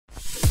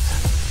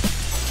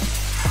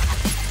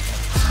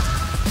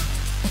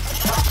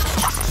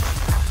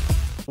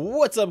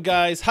What's up,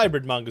 guys?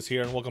 Hybrid Mongoose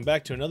here, and welcome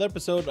back to another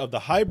episode of the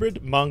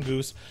Hybrid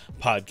Mongoose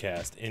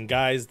podcast. And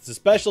guys, the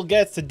special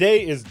guest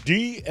today is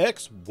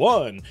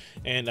DX1.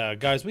 And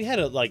guys, we had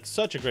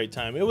such a great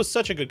time. It was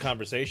such a good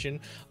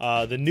conversation.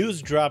 The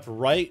news dropped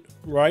right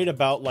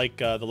about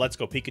the Let's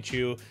Go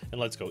Pikachu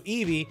and Let's Go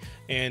Eevee,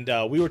 and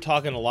we were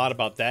talking a lot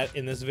about that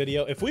in this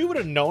video. If we would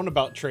have known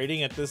about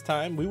trading at this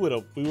time, we would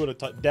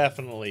have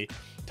definitely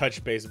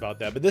touched base about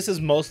that. But this is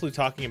mostly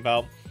talking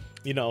about,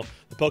 you know,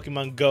 the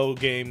Pokemon Go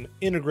game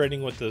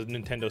integrating with the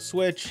Nintendo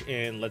Switch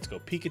and Let's Go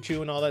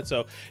Pikachu and all that.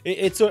 So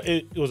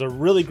it was a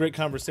really great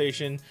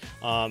conversation,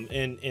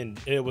 and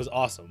it was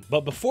awesome.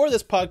 But before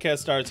this podcast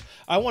starts,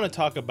 I want to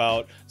talk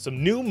about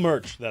some new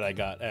merch that I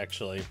got,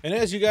 actually. And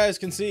as you guys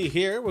can see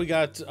here, we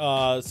got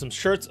some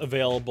shirts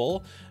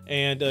available.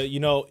 And, you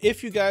know,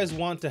 if you guys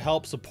want to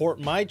help support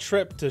my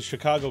trip to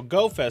Chicago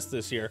Go Fest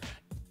this year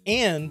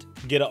and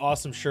get an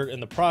awesome shirt in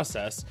the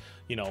process,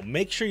 you know,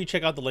 make sure you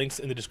check out the links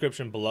in the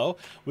description below.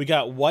 We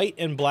got white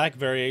and black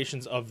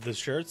variations of the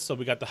shirts. So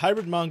we got the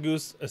Hybrid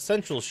Mongoose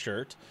Essential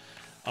shirt.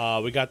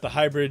 We got the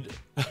hybrid,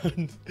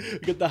 we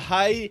got the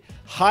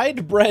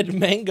Hybrid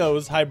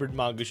Mangoes Hybrid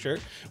Mongoose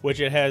shirt, which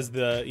it has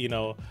the, you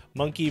know,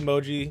 monkey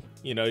emoji.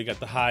 You know, you got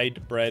the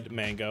Hybrid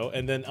Mango,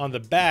 and then on the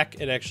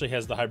back it actually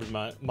has the Hybrid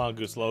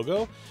Mongoose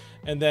logo.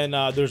 And then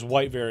there's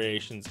white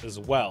variations as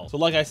well. So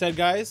like I said,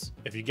 guys,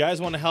 if you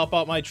guys want to help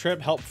out my trip,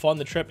 help fund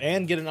the trip,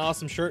 and get an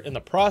awesome shirt in the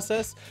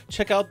process,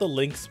 check out the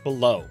links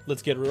below.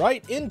 Let's get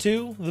right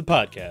into the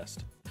podcast.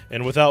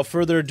 And without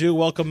further ado,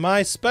 welcome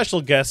my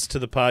special guest to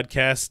the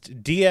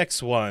podcast,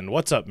 DX1.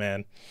 What's up,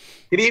 man?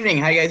 Good evening.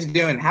 How you guys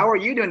doing? How are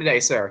you doing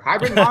today, sir?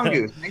 Hybrid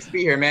Mongoose. Nice to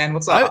be here, man.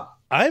 What's up?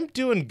 I'm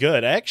doing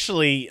good.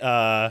 Actually,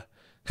 I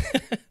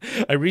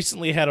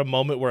recently had a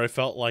moment where I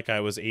felt like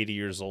I was 80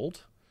 years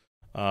old.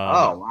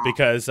 Wow.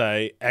 Because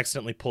I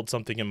accidentally pulled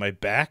something in my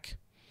back,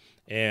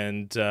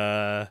 and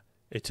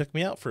it took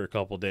me out for a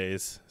couple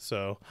days.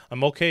 So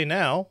I'm okay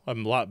now.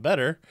 I'm a lot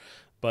better,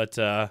 but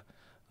I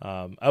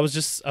was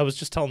just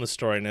telling the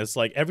story, and it's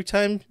like every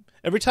time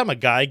a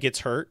guy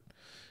gets hurt,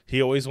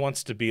 he always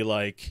wants to be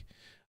like,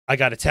 I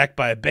got attacked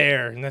by a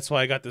bear, and that's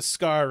why I got this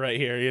scar right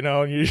here, you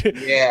know. And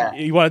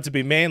you want it to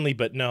be manly,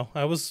 but no,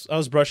 I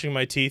was brushing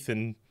my teeth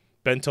and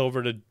bent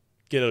over to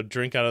get a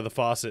drink out of the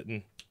faucet,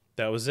 and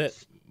that was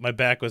it. My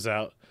back was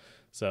out,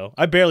 so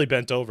I barely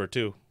bent over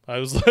too. I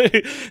was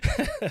like,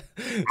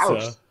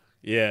 so,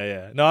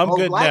 yeah. No, I'm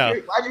good now.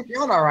 Glad you're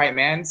feeling all right,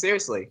 man.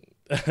 Seriously.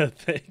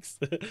 Thanks.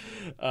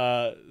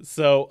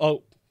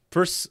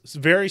 First,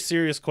 very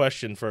serious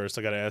question first.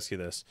 I got to ask you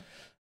this.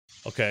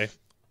 Okay,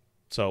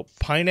 so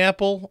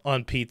pineapple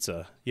on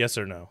pizza, yes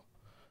or no?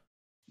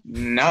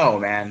 No,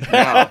 man.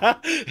 No.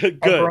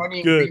 Good. Pepperoni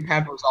and green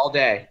peppers all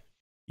day.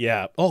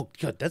 Yeah. Oh,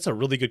 good. That's a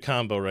really good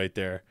combo right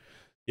there.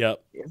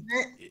 Yep. Isn't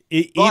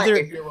it? But Either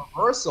if you're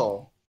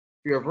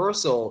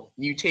reversal,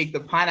 you take the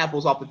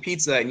pineapples off the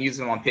pizza and use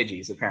them on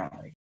Pidgeys,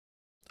 apparently.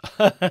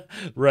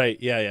 Right.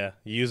 Yeah.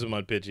 You use them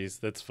on Pidgeys.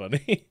 That's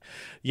funny.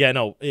 Yeah.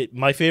 No. One of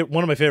my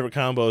favorite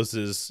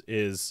combos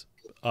is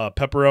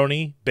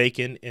pepperoni,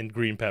 bacon, and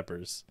green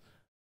peppers.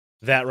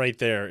 That right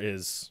there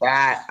is.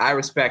 That I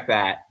respect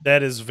that.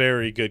 That is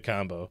very good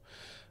combo.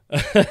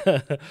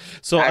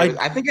 So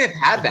I think I've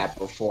had that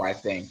before. I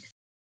think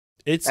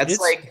it's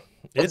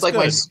like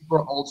my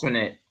super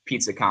alternate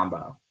pizza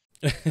combo.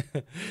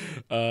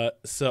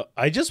 So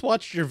I just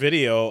watched your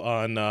video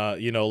on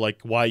you know,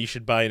 like why you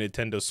should buy a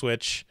Nintendo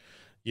Switch,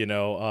 you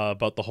know,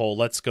 about the whole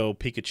Let's Go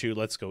Pikachu,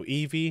 Let's Go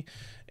Eevee,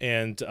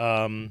 and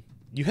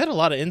you had a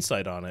lot of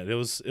insight on it. It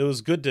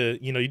was good to,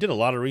 you know, you did a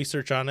lot of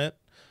research on it,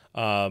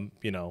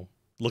 you know,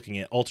 looking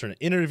at alternate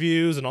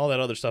interviews and all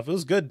that other stuff. It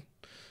was good.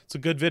 It's a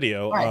good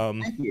video.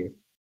 Right, thank you.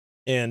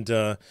 And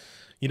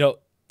you know,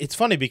 it's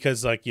funny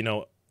because, like, you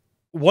know,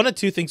 one of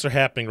two things are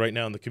happening right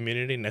now in the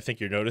community, and I think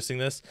you're noticing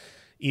this.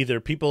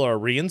 Either people are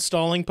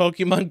reinstalling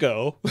Pokemon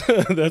Go.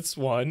 That's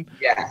one.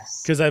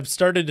 Yes. Because I've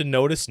started to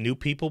notice new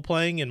people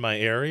playing in my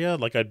area.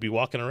 Like, I'd be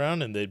walking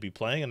around and they'd be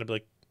playing, and I'd be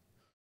like,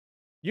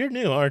 "You're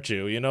new, aren't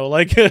you?" You know,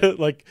 like,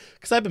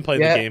 because I've been playing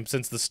the game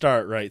since the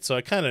start, right? So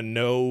I kind of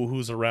know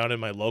who's around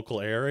in my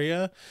local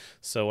area.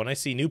 So when I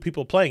see new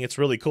people playing, it's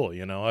really cool.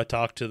 You know, I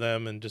talk to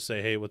them and just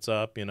say, "Hey, what's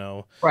up?" You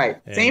know.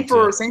 Right. And same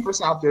for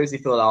South Jersey,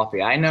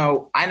 Philadelphia. I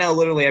know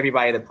literally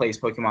everybody that plays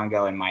Pokemon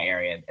Go in my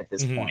area at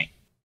this point.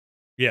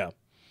 Yeah.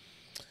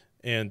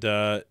 And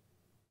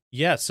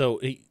yeah,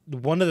 so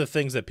one of the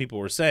things that people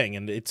were saying,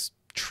 and it's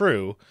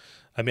true.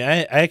 I mean,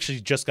 I actually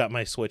just got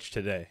my Switch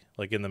today,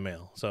 like in the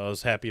mail, so I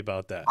was happy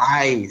about that.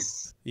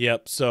 Nice.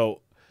 Yep.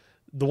 So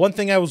the one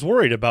thing I was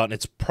worried about, and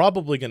it's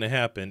probably going to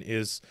happen,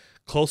 is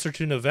closer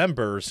to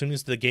November, as soon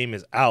as the game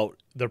is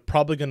out, they're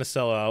probably going to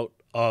sell out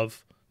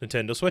of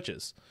Nintendo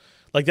Switches.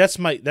 Like that's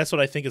what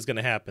I think is going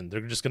to happen.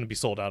 They're just going to be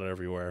sold out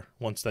everywhere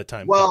once that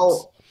time comes.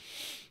 Well,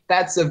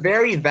 that's a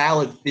very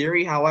valid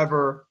theory.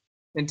 However,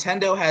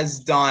 Nintendo has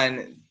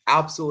done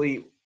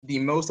absolutely the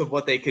most of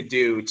what they could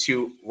do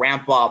to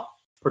ramp up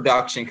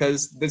production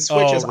because the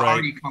Switch Oh, has right.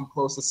 already come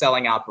close to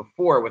selling out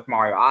before with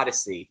Mario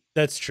Odyssey.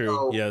 That's true.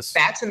 So Yes.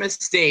 that's a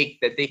mistake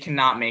that they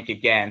cannot make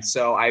again.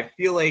 So I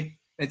feel like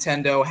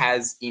Nintendo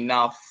has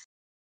enough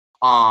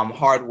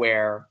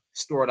hardware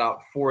stored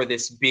up for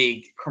this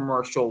big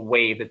commercial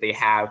wave that they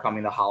have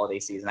coming the holiday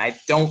season. I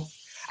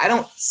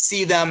don't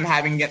see them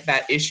having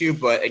that issue,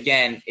 but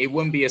again, it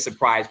wouldn't be a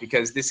surprise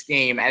because this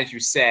game, as you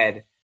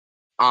said,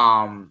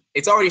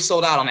 it's already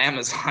sold out on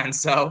Amazon.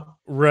 So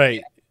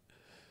Right.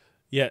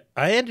 Yeah,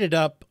 I ended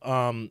up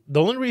the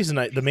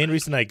main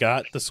reason I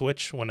got the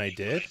Switch when I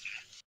did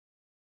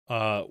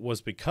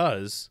was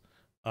because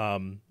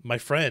my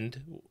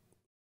friend,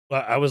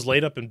 I was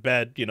laid up in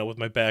bed, with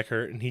my back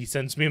hurt, and he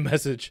sends me a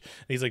message.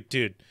 And he's like,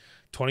 "Dude,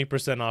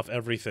 20% off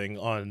everything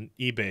on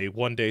eBay,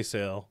 1-day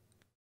sale."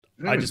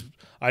 I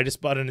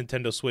just bought a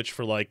Nintendo Switch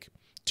for like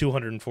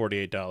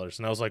 $248,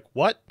 and I was like,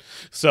 "What?"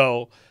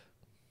 So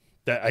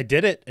that I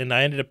did it, and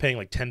I ended up paying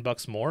like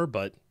 $10 more,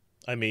 but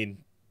I mean,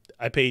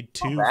 I paid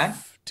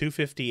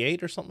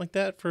 $258 or something like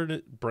that for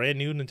a brand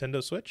new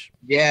Nintendo Switch.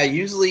 Yeah,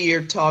 usually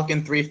you're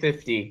talking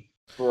 $350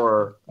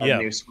 for a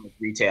new Switch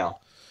retail.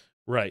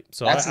 Right.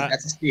 So that's a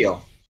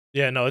steal.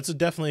 Yeah, no, it's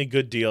definitely a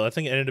good deal. I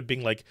think it ended up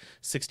being like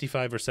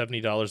 $65 or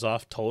 $70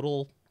 off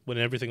total when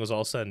everything was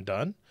all said and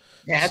done.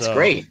 Yeah, that's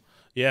great.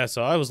 Yeah,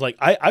 so I was like,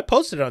 I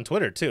posted it on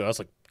Twitter too. I was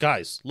like,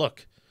 guys,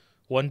 look,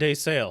 1-day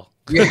sale.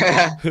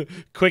 Yeah,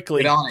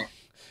 quickly get on it.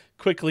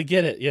 Quickly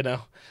get it.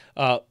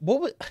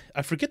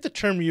 I forget the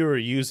term you were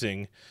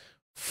using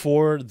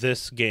for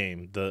this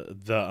game,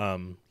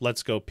 the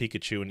Let's Go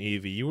Pikachu and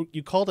Eevee.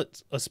 You called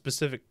it a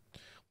specific,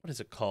 what is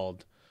it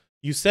called?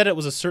 You said it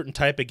was a certain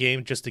type of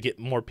game just to get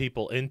more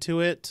people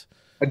into it.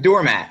 A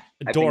doormat.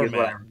 A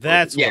doormat.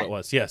 That's what it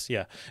was. Yes,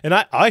 yeah. And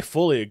I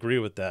fully agree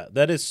with that.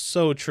 That is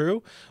so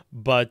true.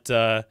 But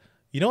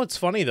it's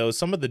funny though.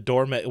 Some of the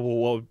doormat,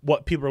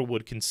 what people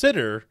would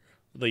consider,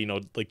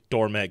 like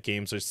doormat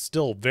games, are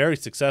still very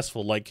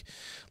successsul. Like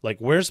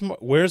where's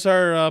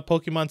our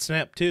Pokemon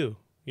Snap 2?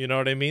 You know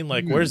what I mean?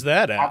 Like where's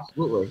that at?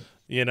 Absolutely.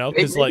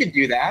 Because they could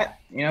do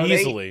that.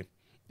 Easily.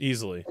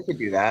 They could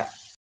do that.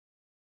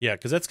 Yeah,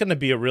 because that's going to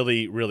be a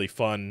really, really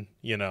fun,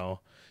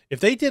 if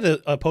they did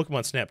a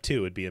Pokemon Snap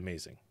 2, it'd be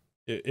amazing.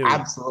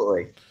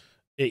 Absolutely.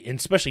 And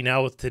especially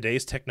now with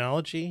today's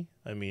technology,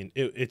 I mean,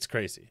 it's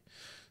crazy.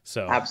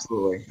 So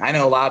absolutely. I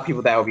know a lot of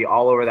people that would be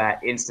all over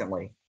that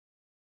instantly.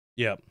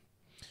 Yeah.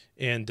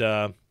 And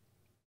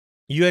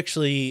you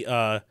actually,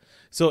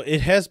 so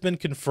it has been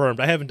confirmed.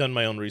 I haven't done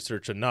my own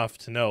research enough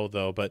to know,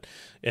 though, but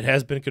it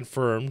has been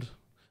confirmed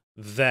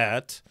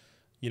that,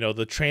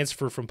 the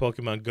transfer from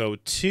Pokemon Go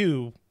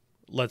to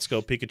Let's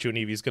Go Pikachu and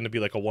Eevee is going to be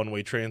like a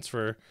one-way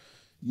transfer.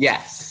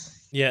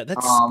 Yes. Yeah,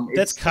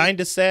 that's kind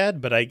of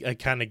sad, but I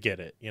kind of get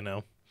it,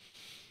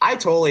 I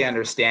totally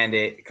understand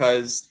it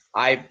because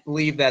I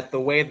believe that the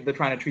way that they're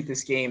trying to treat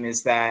this game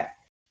is that,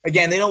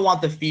 again, they don't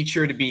want the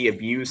feature to be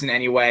abused in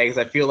any way, because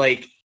I feel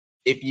like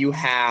if you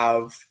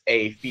have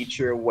a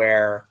feature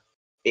where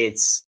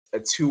it's a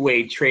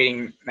two-way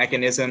trading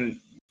mechanism,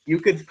 you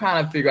could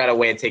kind of figure out a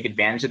way to take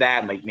advantage of that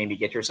and like maybe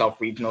get yourself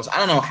regionals. I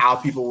don't know how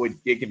people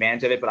would take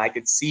advantage of it, but I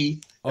could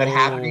see that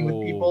happening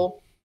with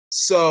people.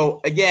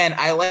 So again,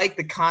 I like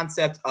the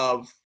concept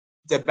of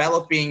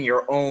developing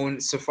your own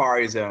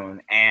Safari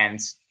Zone. And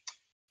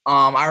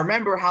I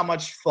remember how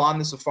much fun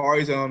the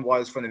Safari Zone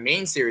was from the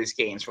main series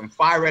games, from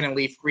Fire Red and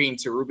Leaf Green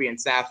to Ruby and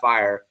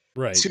Sapphire,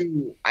 right,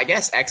 to, I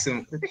guess, X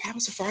and... Did they have a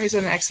Safari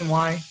Zone in X and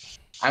Y?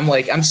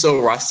 I'm so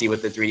rusty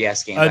with the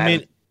 3DS games. I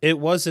mean, it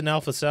was an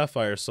Alpha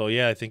Sapphire, so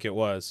yeah, I think it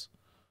was.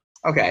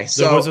 Okay,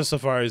 so... There was a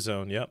Safari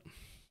Zone, yep.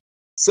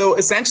 So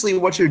essentially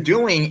what you're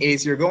doing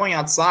is you're going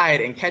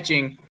outside and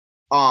catching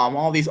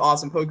all these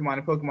awesome Pokemon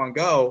in Pokemon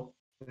Go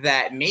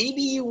that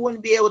maybe you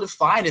wouldn't be able to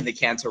find in the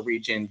Kanto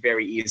region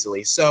very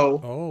easily.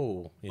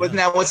 So, but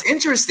now what's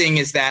interesting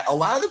is that a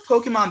lot of the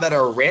Pokemon that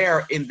are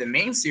rare in the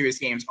main series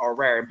games are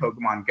rare in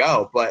Pokemon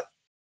Go. But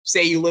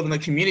say you live in a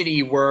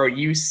community where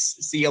you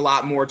see a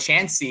lot more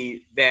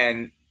Chansey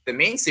than the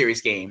main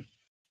series game.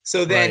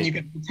 So then you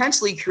can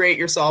potentially create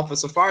yourself a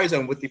Safari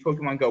Zone with the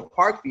Pokemon Go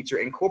Park feature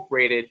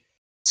incorporated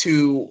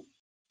to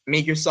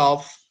make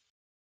yourself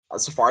a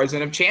Safari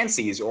Zone of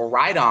Chanseys or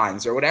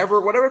Rhydons or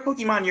whatever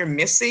Pokemon you're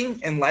missing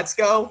in Let's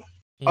Go.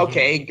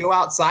 Okay, go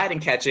outside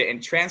and catch it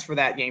and transfer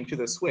that game to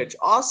the Switch.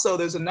 Also,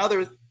 there's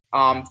another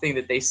thing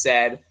that they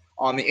said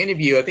on the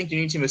interview. I think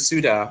Junichi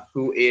Masuda,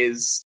 who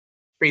is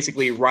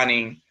basically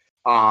running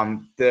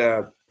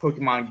the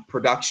Pokemon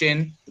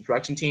production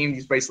team,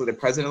 he's basically the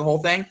president of the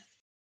whole thing.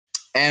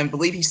 And I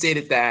believe he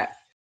stated that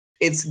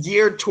it's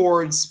geared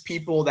towards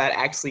people that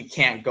actually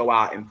can't go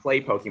out and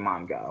play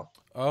Pokemon Go.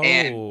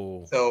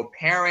 And so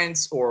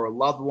parents or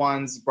loved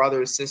ones,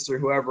 brother, sister,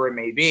 whoever it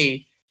may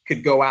be,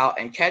 could go out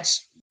and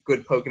catch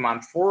good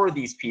Pokemon for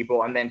these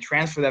people and then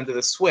transfer them to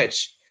the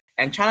Switch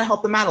and try to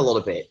help them out a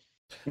little bit.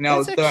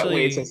 That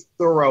way it's a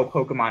thorough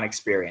Pokemon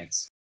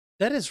experience.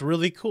 That is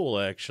really cool,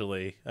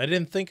 actually. I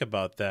didn't think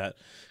about that.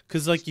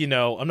 Because, like, you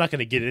know, I'm not going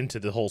to get into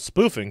the whole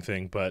spoofing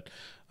thing, but,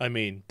 I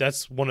mean,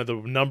 that's one of the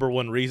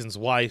 #1 reasons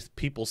why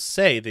people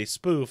say they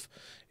spoof,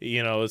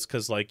 you know, is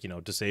because, like, you know,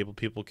 disabled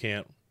people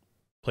can't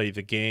play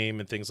the game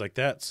and things like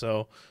that.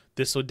 So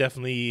this would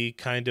definitely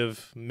kind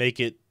of make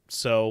it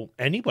so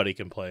anybody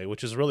can play,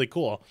 which is really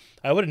cool.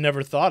 I would have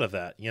never thought of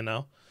that, you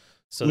know?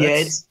 So Yeah,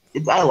 that's...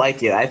 it's I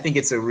like it. I think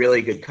it's a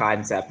really good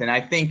concept, and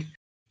I think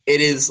it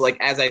is, like,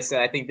 as I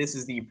said, I think this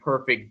is the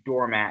perfect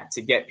doormat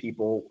to get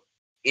people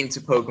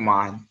into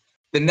Pokemon.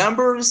 The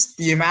numbers,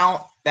 the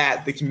amount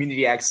that the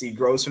community actually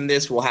grows from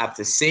this, we'll have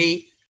to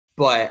see.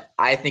 But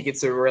I think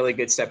it's a really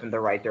good step in the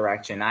right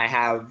direction.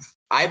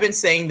 I've been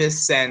saying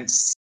this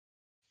since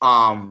for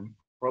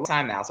a long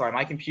time now. Sorry,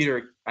 my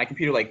computer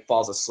like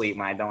falls asleep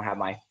when I don't have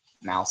my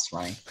mouse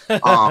running.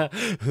 Um,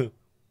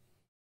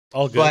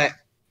 All good. but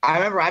I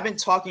remember I've been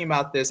talking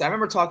about this. I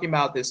remember talking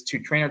about this to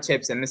Trainer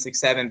Tips and Mystic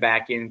 7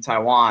 back in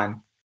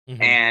Taiwan.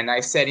 And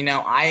I said, you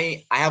know,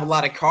 I have a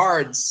lot of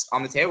cards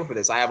on the table for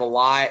this. I have a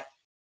lot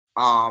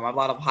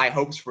of high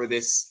hopes for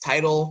this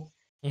title.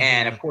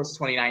 And of course, the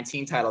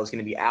 2019 title is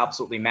going to be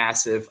absolutely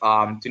massive.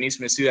 Denise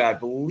Masuda, I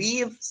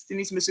believe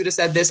Denise Masuda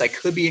said this. I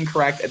could be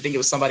incorrect. I think it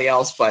was somebody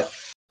else, but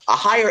a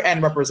higher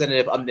end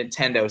representative of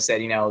Nintendo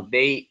said, you know,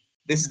 this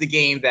is the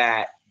game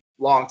that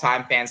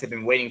longtime fans have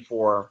been waiting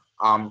for.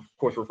 Of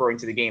course, referring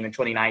to the game in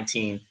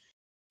 2019.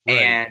 Right.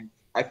 And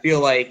I feel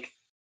like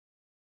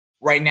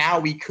right now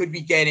we could be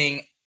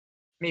getting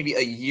maybe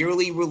a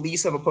yearly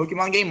release of a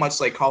Pokemon game,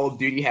 much like Call of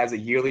Duty has a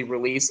yearly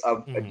release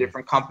of a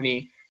different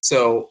company.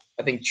 So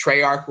I think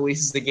Treyarch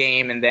releases the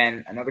game, and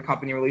then another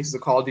company releases a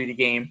Call of Duty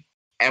game,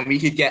 and we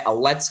could get a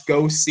Let's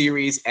Go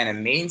series and a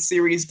main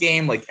series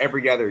game like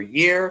every other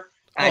year.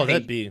 And I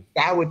think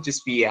that would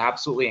just be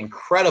absolutely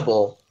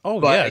incredible.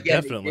 But yeah,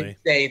 again, definitely. they did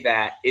say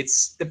that it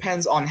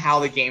depends on how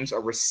the games are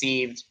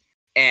received,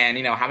 and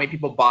you know how many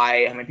people buy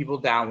it, how many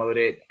people download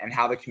it, and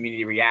how the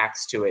community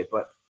reacts to it.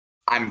 But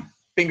I'm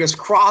fingers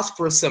crossed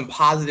for some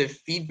positive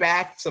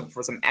feedback,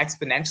 for some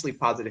exponentially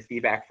positive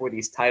feedback for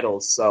these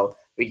titles, so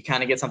we can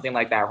kind of get something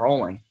like that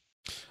rolling.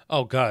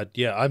 Oh God,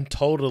 yeah, I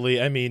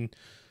mean,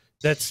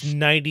 that's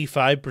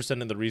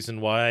 95% of the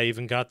reason why I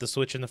even got the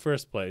Switch in the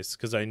first place,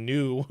 because I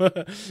knew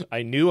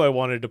I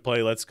wanted to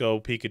play Let's Go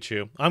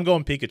Pikachu. I'm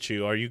going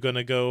Pikachu. Are you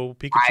gonna go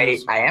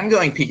Pikachu? I am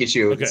going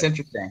Pikachu. Okay. It's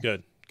interesting.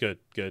 Good.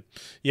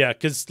 Yeah,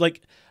 because,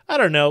 like, I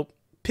don't know,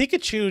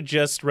 Pikachu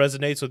just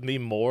resonates with me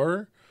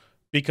more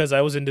because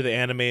I was into the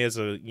anime as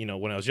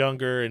when I was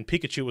younger, and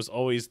Pikachu was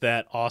always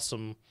that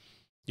awesome,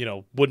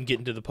 wouldn't get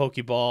into the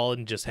Pokeball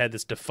and just had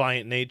this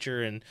defiant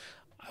nature, and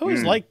I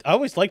always liked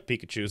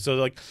Pikachu. So,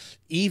 like,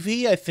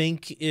 Eevee I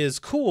think is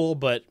cool,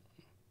 but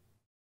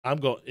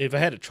if I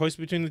had a choice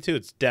between the two,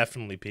 it's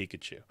definitely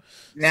Pikachu.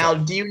 Now,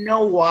 do you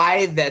know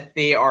why that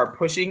they are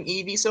pushing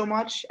Eevee so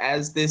much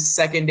as this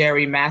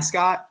secondary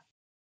mascot?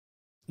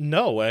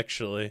 No,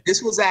 actually.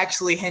 This was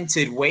actually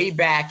hinted way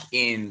back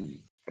in,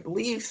 I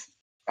believe.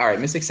 All right,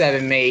 Mystic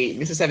 7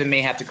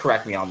 may have to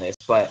correct me on this,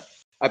 but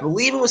I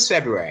believe it was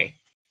February.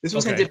 This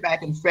was hinted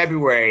back in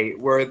February,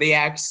 where they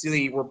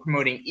actually were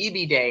promoting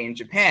Eevee Day in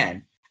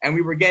Japan, and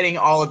we were getting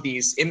all of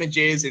these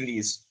images and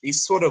these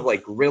sort of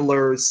like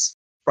Rillers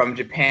from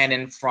Japan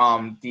and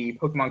from the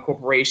Pokemon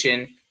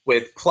Corporation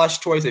with plush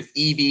toys of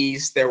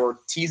Eevees. They were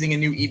teasing a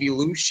new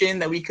Eeveelution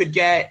that we could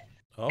get.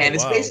 Oh, and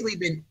it's wow. basically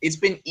been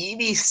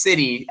Eevee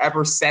City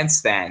ever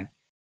since then.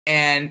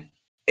 And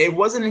it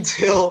wasn't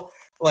until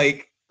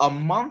like a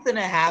month and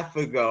a half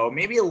ago,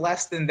 maybe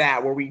less than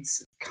that, where we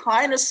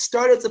kind of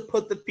started to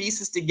put the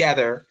pieces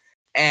together.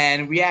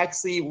 And we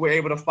actually were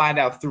able to find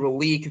out through a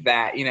leak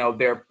that,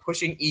 they're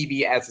pushing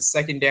Eevee as a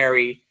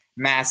secondary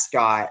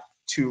mascot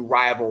to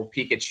rival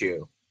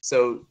Pikachu.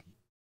 So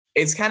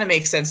it's kind of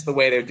makes sense the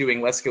way they're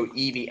doing Let's Go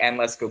Eevee and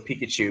Let's Go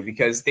Pikachu,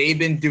 because they've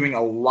been doing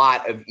a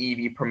lot of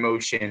Eevee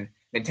promotion.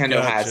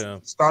 Nintendo has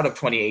start of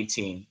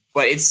 2018,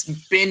 but it's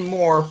been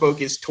more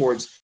focused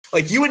towards,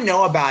 like, you would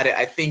know about it,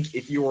 I think,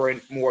 if you were in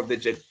more of the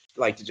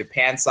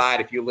Japan side,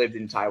 if you lived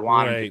in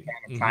Taiwan or Japan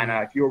or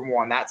China, if you were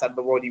more on that side of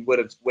the world, you would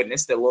have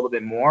witnessed it a little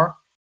bit more.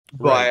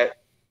 But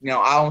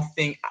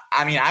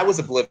I was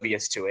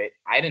oblivious to it.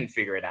 I didn't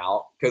figure it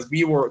out because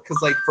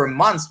for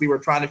months we were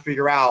trying to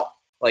figure out,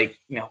 like,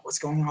 what's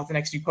going on with the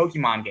next new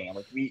Pokemon game.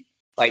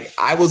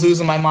 I was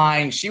losing my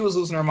mind, she was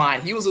losing her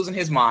mind, he was losing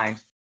his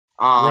mind.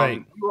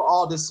 We were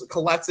all just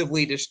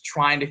collectively just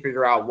trying to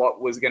figure out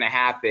what was going to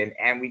happen,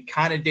 and we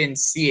kind of didn't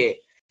see it.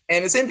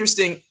 And it's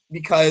interesting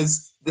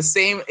because the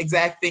same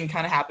exact thing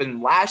kind of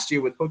happened last year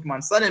with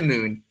Pokemon Sun and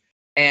Moon.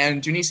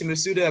 And Junichi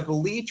Masuda, I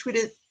believe,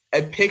 tweeted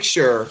a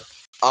picture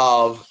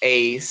of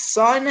a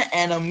sun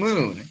and a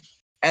moon.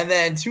 And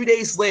then 2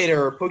 days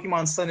later,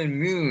 Pokemon Sun and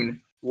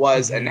Moon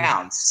was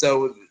announced.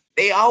 So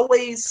they're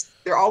always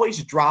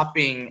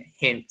dropping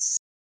hints.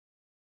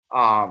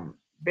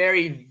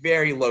 Very,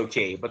 very low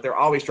key, but they're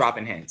always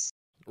dropping hints.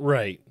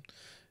 Right.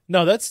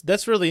 No,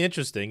 that's really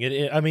interesting.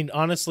 I mean,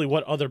 honestly,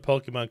 what other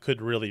Pokemon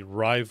could really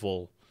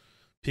rival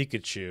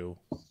Pikachu?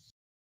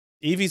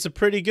 Eevees are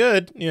pretty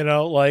good, you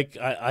know. Like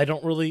I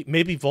don't really,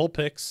 maybe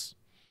Vulpix,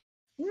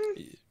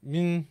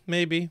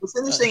 maybe. What's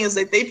interesting is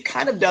that they've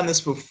kind of done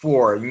this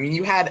before. I mean,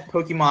 you had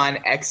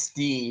Pokemon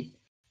XD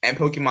and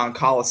Pokemon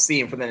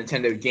Coliseum for the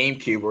Nintendo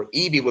GameCube, where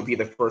Eevee would be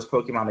the first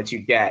Pokemon that you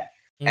get,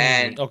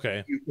 and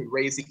okay, you could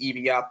raise the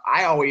Eevee up.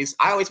 I always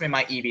made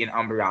my Eevee an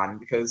Umbreon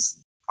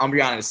because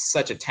Umbreon is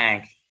such a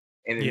tank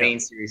in the main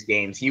series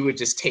games. He would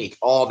just take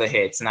all the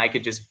hits, and I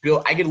could just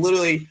build. I could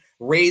literally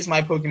raise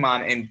my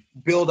Pokemon and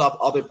build up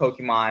other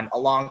Pokemon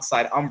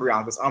alongside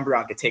Umbreon because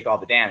Umbreon could take all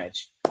the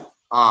damage.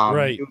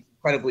 right. It was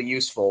incredibly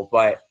useful,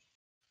 but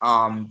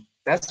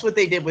that's what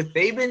they did with.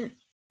 They've been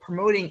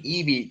promoting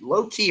Eevee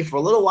low key for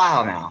a little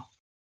while now.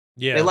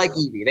 Yeah, they like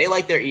Eevee. They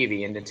like their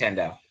Eevee in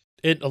Nintendo.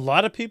 A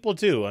lot of people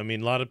do. I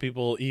mean, a lot of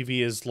people.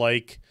 Eevee is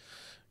like,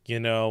 you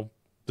know,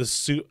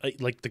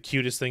 like the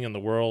cutest thing in the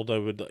world. I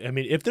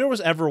mean, if there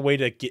was ever a way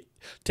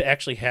to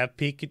actually have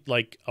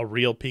like a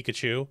real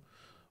Pikachu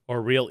or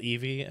a real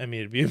Eevee, I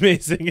mean, it'd be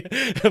amazing.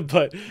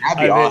 But that'd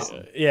be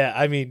awesome. Yeah,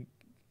 I mean,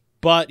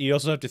 but you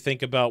also have to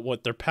think about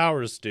what their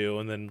powers do,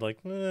 and then like,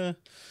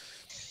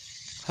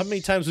 how many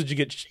times would you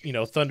get, you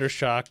know, thunder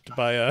shocked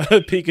by a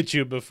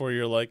Pikachu before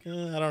you're like,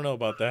 I don't know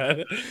about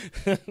that.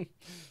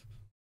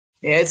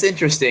 Yeah, it's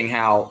interesting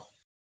how,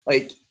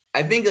 like,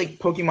 I think like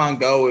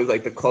Pokemon Go is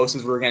like the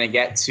closest we're gonna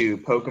get to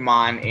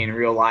Pokemon in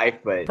real life,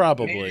 but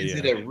probably man, is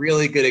it a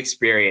really good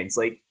experience?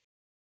 Like,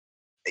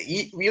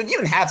 you don't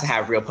even have to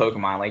have real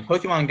Pokemon. Like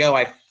Pokemon Go,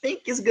 I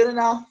think is good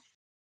enough.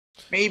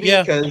 Maybe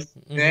because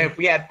if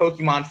we had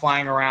Pokemon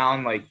flying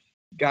around, like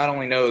God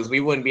only knows, we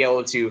wouldn't be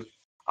able to,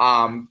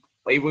 like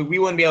we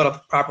wouldn't be able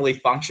to properly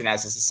function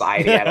as a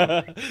society. I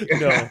don't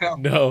think.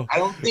 No. I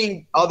don't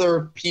think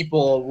other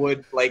people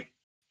would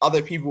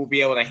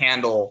be able to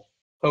handle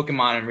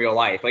Pokemon in real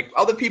life. Like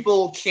other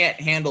people can't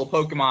handle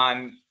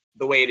Pokemon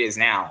the way it is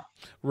now.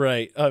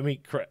 Right. I mean,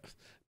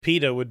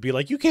 PETA would be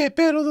like, you can't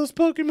battle those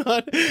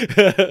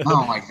Pokemon.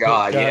 Oh my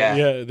God, yeah.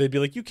 Yeah, they'd be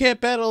like, you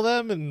can't battle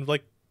them, and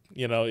like,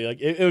 you know, like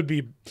it would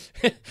be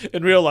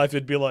in real life.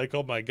 It'd be like,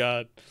 oh my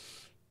God,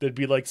 there'd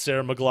be like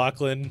Sarah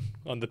McLachlan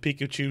on the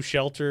Pikachu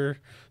shelter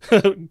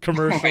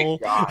commercial.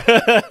 Oh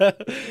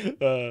my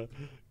God.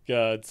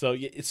 God, so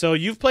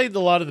you've played a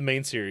lot of the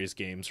main series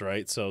games,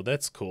 right? So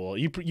that's cool.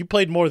 You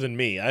played more than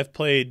me. I've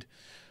played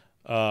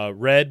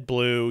Red,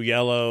 Blue,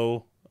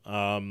 Yellow.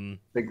 The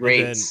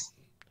greats.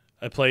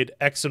 I played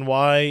X and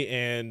Y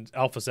and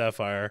Alpha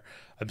Sapphire.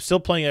 I'm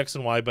still playing X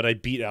and Y, but I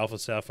beat Alpha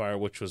Sapphire,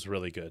 which was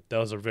really good. That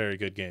was a very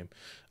good game.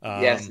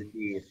 Yes,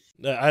 indeed.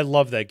 I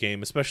love that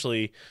game,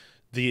 especially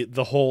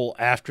the whole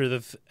after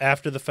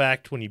the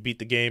fact when you beat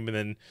the game and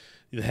then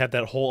you had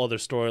that whole other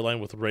storyline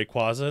with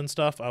Rayquaza and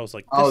stuff. I was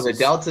like, the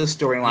Delta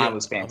storyline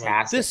was fantastic.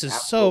 Like, this is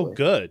so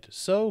good,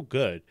 so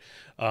good.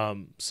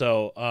 My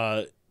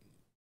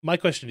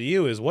question to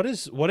you is, what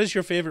is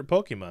your favorite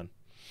Pokemon?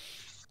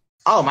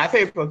 Oh, my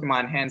favorite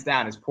Pokemon, hands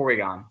down, is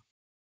Porygon.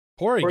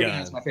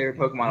 Porygon is my favorite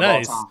Pokemon of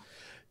all time.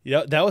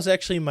 Yeah, that was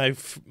actually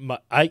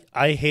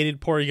I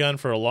hated Porygon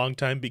for a long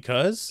time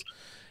because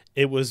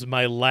it was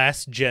my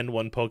last Gen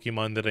 1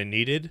 Pokemon that I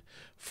needed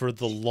for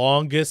the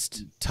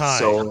longest time.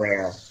 So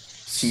rare.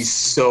 He's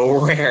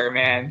so rare,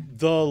 man.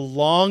 The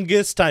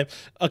longest time.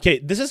 Okay,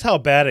 this is how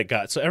bad it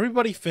got. So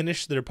everybody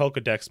finished their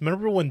Pokedex.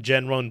 Remember when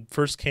Gen 1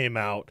 first came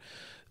out?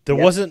 There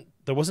wasn't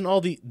there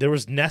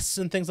was nests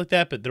and things like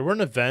that, but there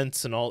weren't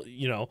events and all,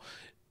 you know.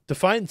 To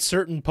find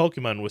certain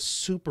Pokemon was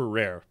super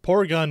rare.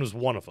 Porygon was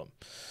one of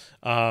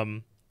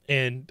them.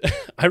 And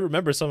I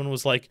remember someone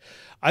was like,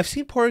 I've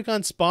seen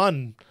Porygon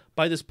spawn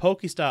by this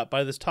Pokestop,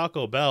 by this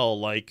Taco Bell,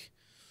 like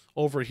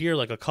over here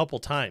like a couple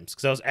times.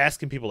 Because I was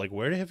asking people, like,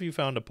 where have you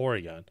found a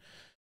Porygon?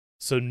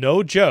 So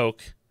no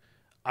joke,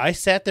 I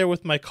sat there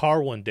with my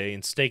car one day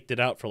and staked it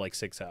out for like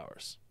 6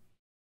 hours.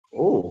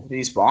 Oh, did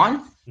he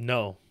spawn?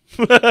 No.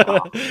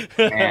 Oh,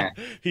 man.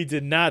 He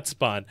did not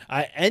spawn.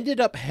 I ended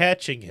up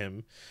hatching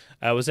him.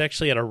 I was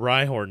actually at a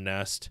Rhyhorn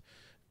nest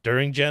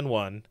during Gen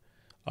 1,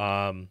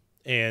 and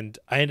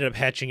I ended up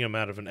hatching him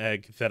out of an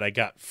egg that I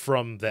got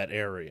from that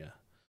area.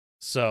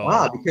 So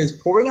wow, because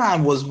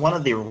Porygon was one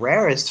of the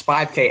rarest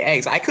 5K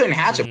eggs. I couldn't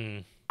hatch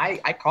him.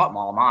 I caught them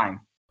all mine.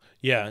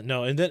 Yeah,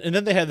 no, and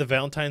then they had the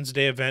Valentine's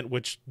Day event,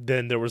 which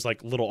then there was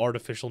like little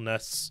artificial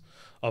nests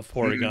of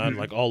Porygon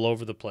like all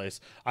over the place.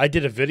 I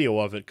did a video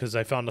of it because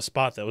I found a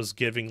spot that was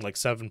giving like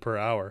 7 per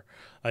hour.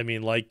 I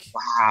mean, like,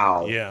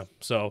 wow. Yeah,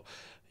 so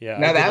yeah.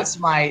 Now that's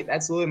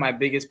literally my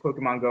biggest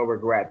Pokemon Go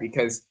regret,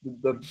 because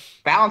the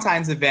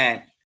Valentine's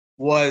event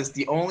was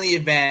the only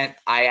event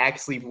I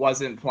actually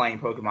wasn't playing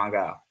Pokemon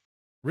Go.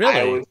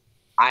 Really?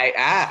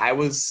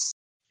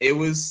 It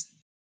was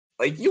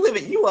like you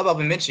live up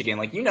in Michigan,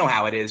 like you know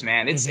how it is,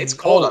 man. It's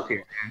cold up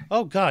here, man.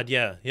 Oh God,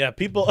 yeah.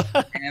 People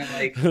and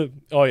like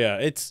oh yeah,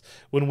 it's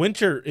when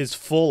winter is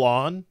full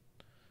on,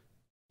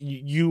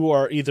 you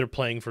are either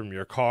playing from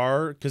your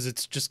car because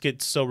it's just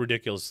gets so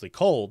ridiculously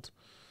cold.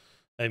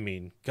 I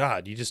mean,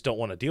 God, you just don't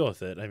want to deal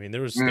with it. I mean,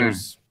 there's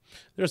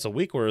a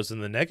week where it was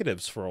in the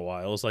negatives for a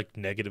while. It was like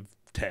negative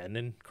 10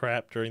 and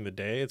crap during the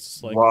day.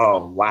 It's like,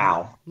 whoa,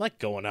 wow. I'm not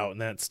going out in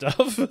that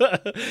stuff.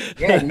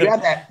 Yeah,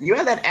 you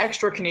have that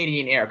extra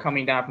Canadian air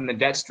coming down from the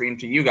jet stream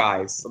to you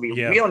guys. We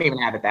don't even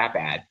have it that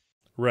bad.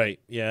 Right.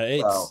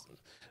 Yeah.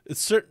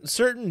 It's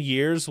certain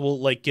years will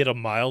like get a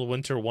mild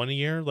winter one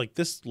year. Like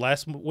this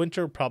last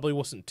winter probably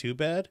wasn't too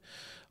bad.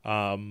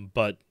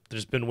 But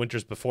there's been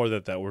winters before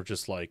that were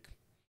just like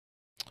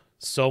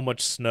so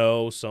much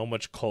snow, so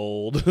much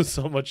cold,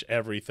 so much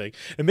everything.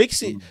 It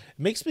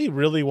makes me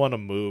really want to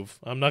move.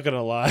 I'm not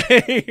gonna lie.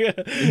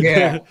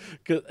 Yeah.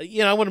 'Cause,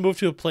 I want to move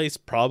to a place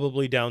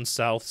probably down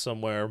south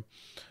somewhere,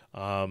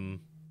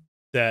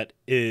 that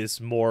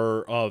is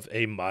more of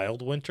a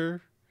mild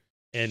winter.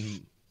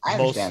 And I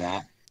understand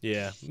that.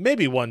 Yeah,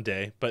 maybe one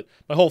day, but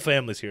my whole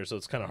family's here, so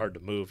it's kind of hard to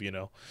move.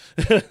 Yeah.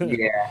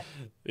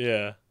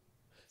 Yeah.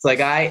 It's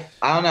like I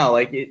don't know,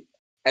 like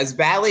as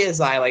badly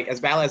as I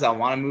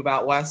want to move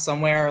out west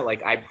somewhere,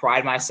 like I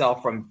pride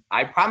myself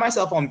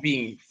on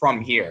being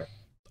from here.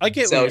 I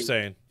get what you're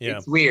saying. Yeah.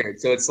 It's weird.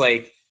 So it's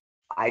like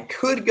I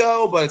could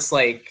go, but it's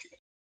like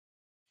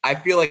I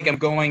feel like I'm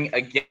going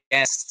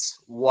against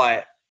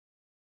what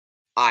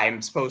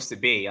I'm supposed to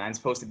be. I'm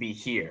supposed to be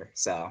here.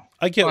 So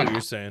I get what you're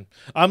saying.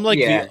 I'm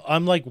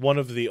like one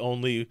of the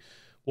only,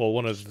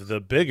 one of the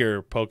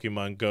bigger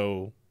Pokemon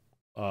Go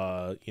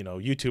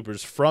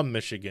YouTubers from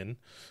Michigan.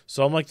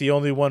 So I'm like the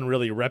only one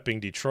really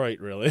repping Detroit,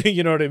 really.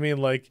 You know what I mean?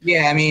 Like,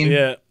 yeah, I mean,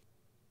 yeah.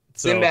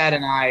 So, Sinbad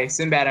and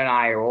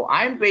I are, well,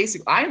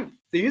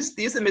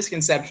 there's a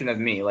misconception of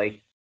me.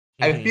 Like,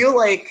 I feel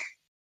like,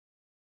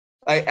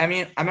 I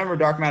mean, I remember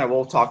Dark Matter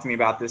Wolf talked to me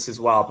about this as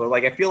well, but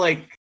like, I feel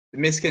like the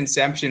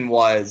misconception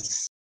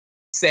was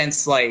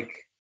since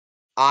like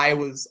I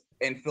was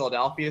in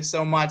Philadelphia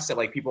so much that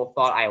like people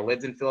thought I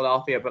lived in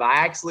Philadelphia, but I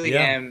actually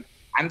am.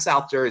 I'm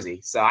South Jersey,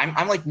 so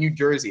I'm like New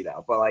Jersey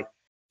though. But like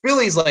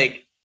Philly's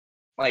like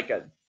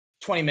a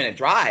 20-minute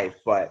drive,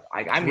 but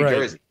I'm New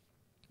Jersey,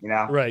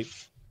 Right.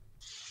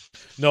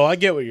 No, I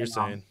get what you're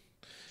saying.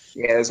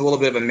 Yeah, there's a little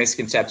bit of a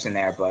misconception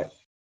there, but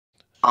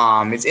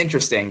it's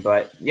interesting.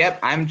 But yep,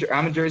 I'm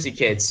a Jersey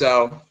kid,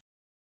 so.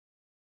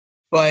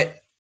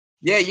 But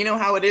yeah, you know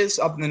how it is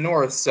up in the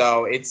north,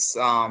 so it's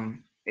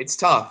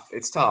tough.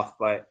 It's tough,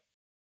 but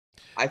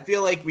I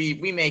feel like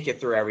we make it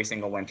through every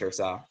single winter,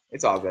 so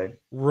it's all good.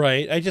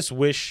 Right. I just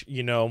wish,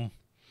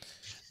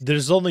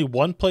 there's only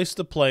one place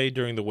to play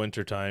during the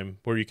wintertime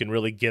where you can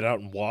really get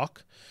out and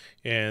walk,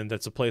 and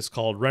that's a place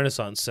called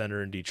Renaissance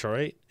Center in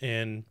Detroit,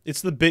 and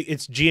it's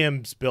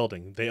GM's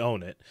building. They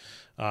own it.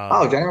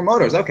 General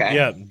Motors, okay.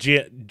 Yeah,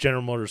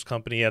 General Motors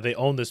company. Yeah, they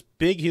own this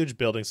big, huge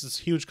building. It's this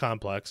huge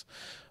complex.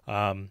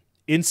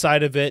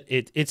 Inside of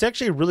it's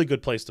actually a really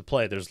good place to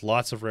play. There's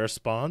lots of rare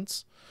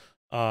spawns.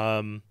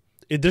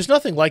 There's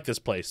nothing like this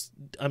place.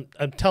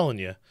 I'm telling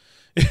you.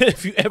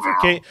 If you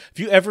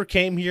ever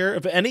came here,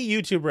 if any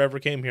YouTuber ever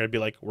came here, I'd be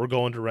like, we're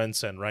going to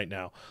Rensen right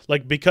now.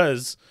 Like,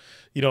 because,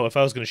 if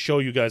I was going to show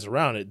you guys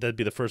around it, that'd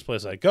be the first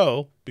place I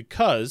go,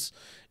 because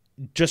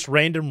just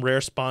random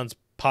rare spawns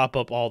pop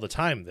up all the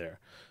time there.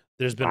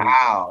 There's been,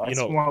 that's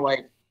more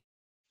like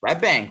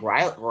Red Bank,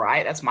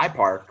 right? That's my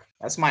park.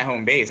 That's my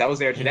home base. I was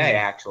there today,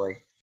 actually.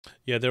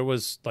 Yeah,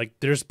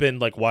 there's been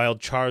like wild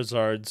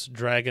Charizards,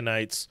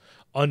 Dragonites.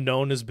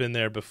 Unknown has been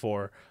there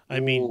before.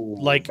 I mean,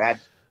 like that,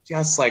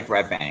 just like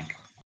Red Bank.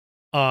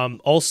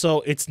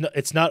 Also, it's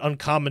not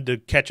uncommon to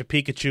catch a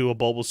Pikachu, a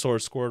Bulbasaur,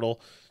 Squirtle,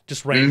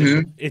 just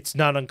random. It's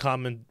not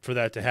uncommon for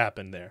that to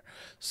happen there.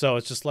 So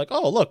it's just like,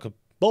 oh look, a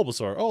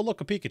Bulbasaur. Oh look,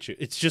 a Pikachu.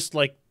 It's just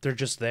like they're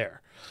just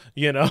there.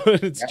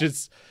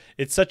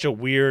 It's such a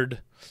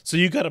weird. So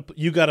you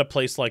got a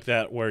place like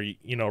that where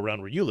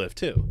around where you live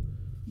too.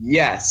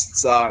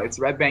 Yes, it's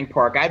Red Bank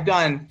Park. I've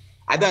done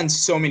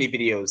so many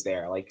videos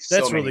there. Like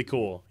that's really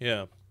cool.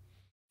 Yeah.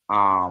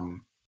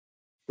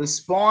 The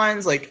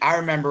spawns, like I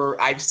remember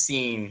I've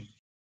seen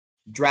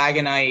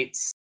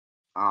Dragonites,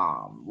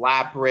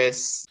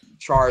 Lapras,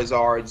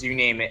 Charizards, you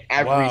name it.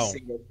 Every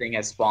single thing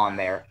has spawned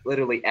there.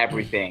 Literally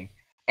everything.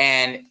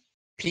 And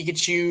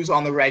Pikachu's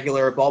on the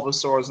regular,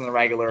 Bulbasaur's on the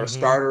regular,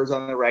 starters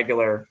on the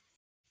regular.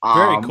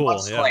 Very cool.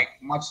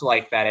 Much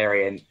like that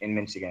area in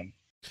Michigan.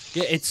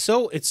 Yeah, it's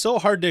so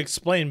hard to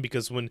explain,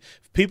 because when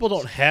people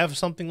don't have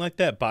something like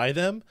that by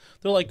them,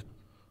 they're like,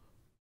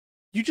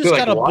 you just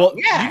got a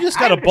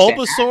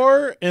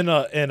Bulbasaur and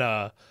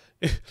a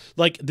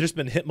like there's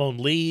been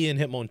Hitmonlee and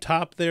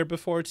Hitmontop there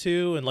before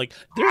too, and like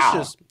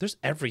there's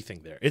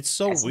everything there. It's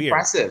so weird.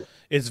 Impressive.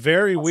 It's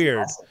very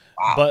weird.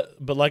 Wow.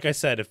 But like I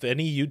said, if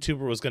any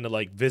YouTuber was going to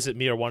like visit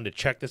me or wanted to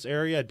check this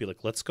area, I'd be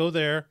like, let's go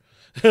there.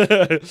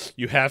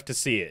 You have to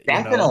see it.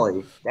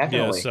 Definitely.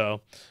 Yeah,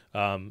 so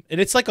and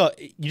it's like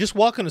you just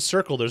walk in a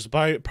circle. There's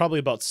probably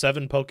about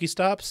 7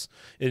 Pokestops,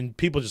 and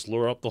people just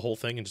lure up the whole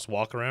thing and just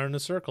walk around in a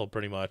circle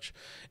pretty much.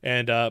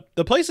 And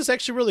the place is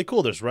actually really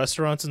cool. There's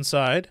restaurants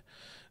inside.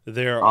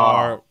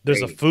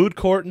 There's a food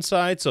court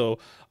inside. So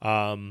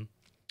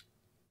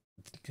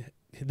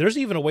there's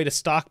even a way to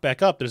stock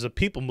back up. There's a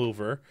people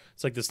mover.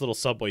 It's like this little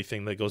subway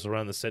thing that goes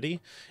around the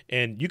city,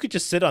 and you could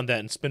just sit on that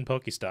and spin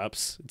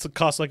Pokestops. It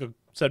costs like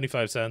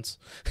 75 cents.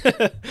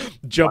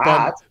 Jump Wow,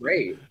 on. that's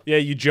great. Yeah,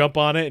 you jump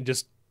on it and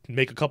just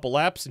make a couple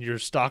laps, and you're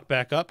stock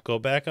back up, go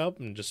back up,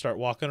 and just start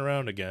walking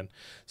around again.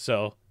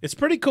 So it's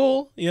pretty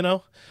cool, you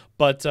know.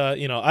 But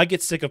you know, I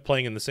get sick of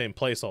playing in the same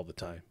place all the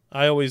time.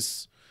 I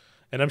always,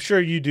 and I'm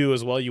sure you do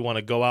as well. You want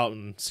to go out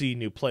and see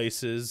new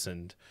places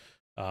and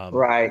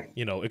Right.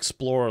 you know,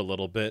 explore a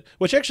little bit.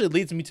 Which actually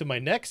leads me to my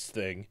next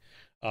thing.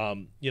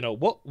 You know,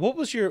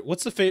 what's your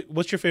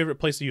favorite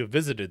place that you have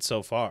visited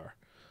so far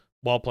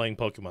while playing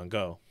Pokemon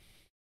Go?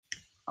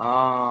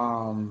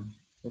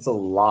 There's a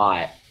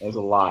lot. There's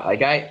a lot.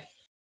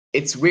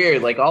 It's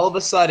weird. Like all of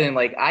a sudden,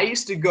 like I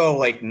used to go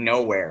like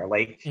nowhere.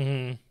 Like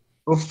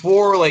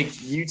before like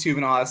YouTube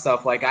and all that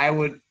stuff, like I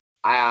would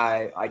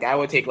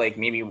take like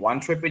maybe one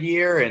trip a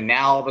year, and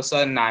now all of a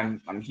sudden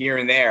I'm here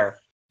and there.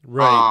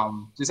 Right.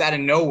 Just out of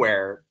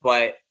nowhere.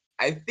 But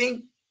I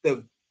think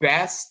the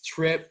best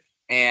trip,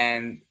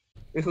 and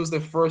this was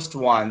the first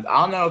one. I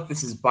don't know if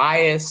this is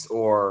biased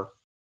or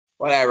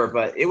whatever,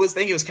 but I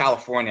think it was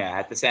California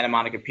at the Santa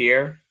Monica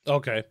Pier.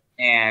 Okay.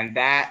 And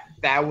that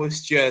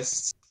was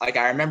just like,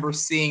 I remember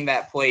seeing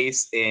that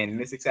place in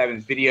Mystic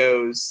Seven's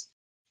videos,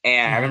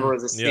 and I remember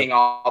just seeing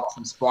all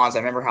some spawns. I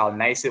remember how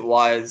nice it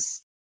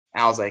was,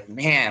 and I was like,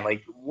 man,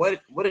 like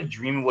what a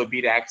dream it would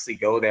be to actually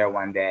go there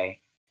one day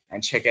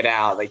and check it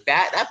out. Like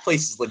that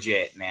place is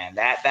legit, man.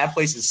 That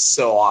place is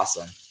so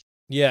awesome.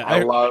 Yeah,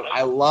 I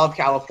love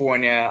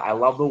California. I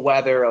love the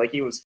weather. Like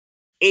it was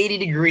 80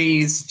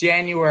 degrees,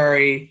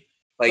 January.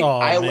 Like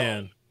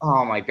man.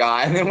 Oh my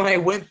God. And then when I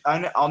went,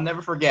 I'll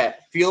never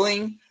forget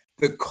feeling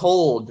the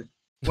cold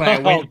when I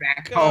went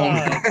back home.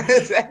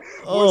 As soon as I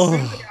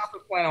got off the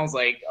plane, I was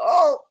like,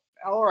 oh,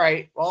 all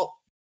right. Well,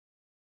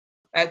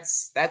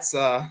 that's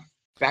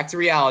back to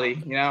reality,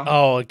 you know?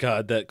 Oh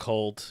God, that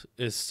cold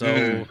is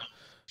so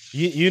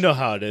you know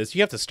how it is.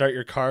 You have to start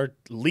your car at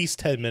least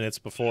 10 minutes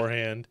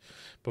beforehand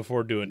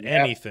before doing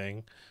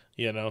anything,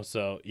 you know?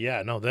 So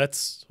yeah, no,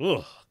 that's,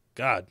 oh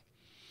God,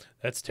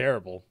 that's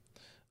terrible.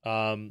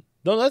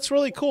 No, that's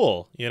really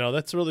cool. You know,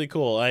 that's really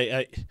cool.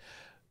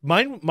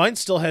 Mine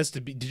still has to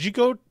be. Did you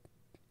go?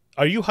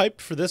 Are you hyped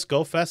for this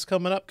Go Fest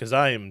coming up? Because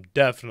I am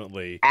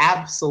definitely.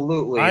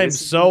 Absolutely. I'm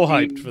so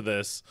hyped for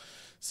this.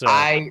 So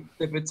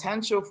the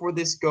potential for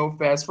this Go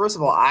Fest. First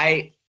of all,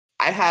 I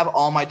have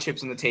all my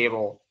chips on the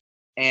table,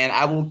 and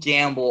I will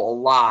gamble a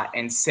lot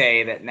and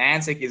say that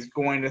Niantic is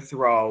going to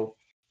throw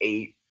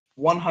a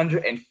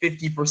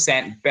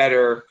 150%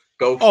 better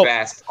Go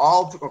Fest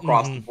all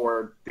across the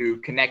board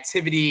through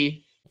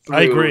connectivity.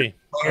 I agree.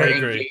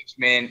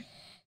 Engagement,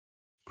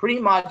 pretty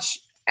much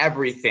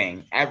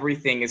everything.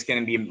 Everything is going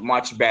to be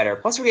much better.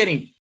 Plus, we're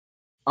getting,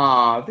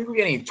 I think we're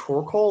getting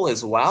Torkoal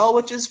as well,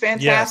 which is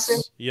fantastic.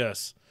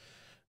 Yes.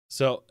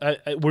 So,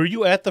 were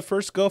you at the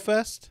first Go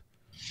Fest?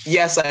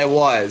 Yes, I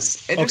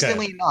was.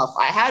 Interestingly enough,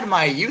 I had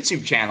my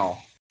YouTube channel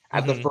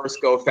at the first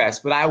Go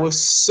Fest, but I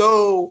was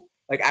so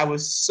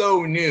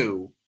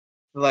new.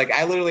 Like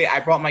I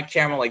brought my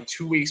camera like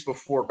 2 weeks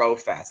before Go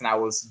Fest, and I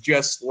was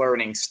just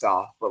learning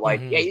stuff. But like,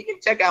 yeah, you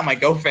can check out my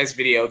Go Fest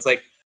video. It's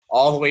like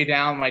all the way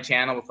down my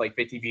channel with like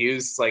 50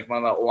 views. It's like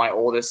one of my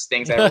oldest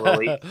things I ever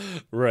released.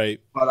 Right.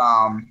 But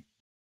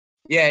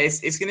yeah,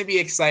 it's gonna be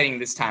exciting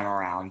this time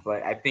around.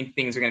 But I think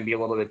things are gonna be a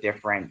little bit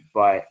different.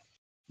 But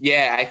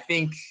yeah, I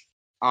think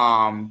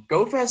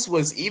Go Fest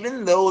was,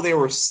 even though there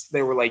were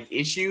like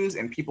issues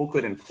and people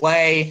couldn't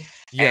play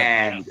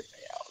and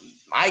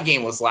my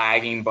game was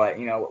lagging, but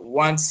you know,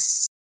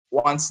 once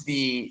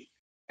the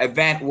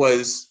event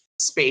was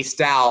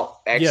spaced out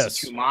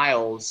 2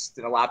 miles,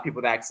 to allow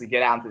people to actually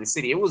get out into the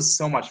city, it was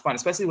so much fun,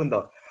 especially when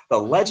the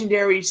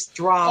legendaries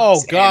dropped.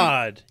 Oh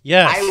God,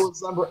 yes.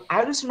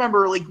 I just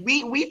remember like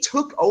we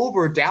took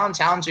over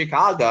downtown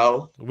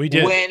Chicago. We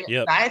did when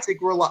Niantic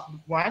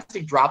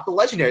dropped the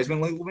legendaries.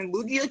 When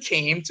Lugia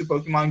came to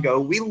Pokemon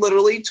Go, we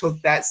literally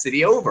took that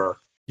city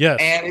over. Yes,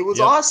 and it was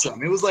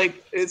awesome. It was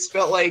like, it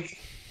felt like,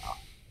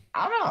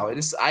 I don't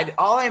know.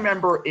 All I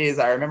remember is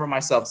I remember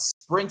myself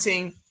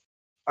sprinting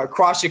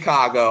across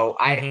Chicago.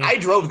 I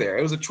drove there.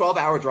 It was a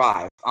 12-hour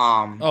drive.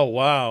 Oh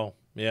wow,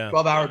 yeah.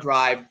 12-hour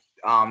drive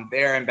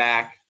there and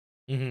back.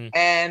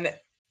 And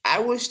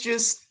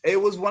it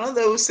was one of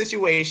those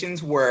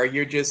situations where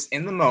you're just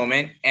in the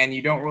moment and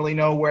you don't really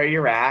know where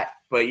you're at,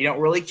 but you don't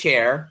really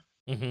care.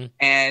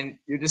 And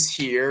you're just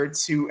here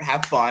to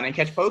have fun and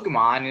catch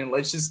Pokemon, and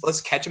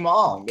let's catch them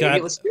all.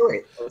 Let's do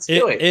it.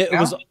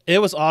 It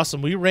was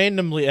awesome. We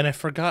randomly, and I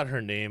forgot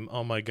her name.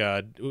 Oh my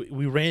God,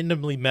 we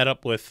randomly met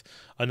up with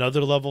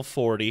another level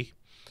 40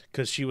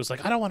 because she was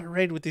like, I don't want to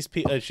raid with these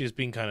people. She's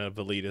being kind of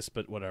elitist,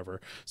 but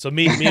whatever. So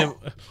me and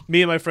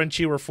my friend,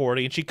 she were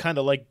 40, and she kind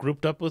of like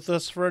grouped up with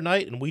us for a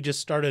night, and we just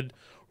started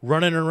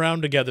running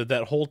around together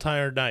that whole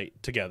entire night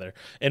together.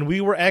 And we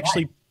were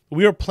actually.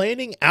 We were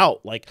planning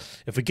out, like,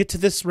 if we get to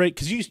this raid,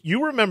 because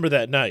you remember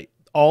that night,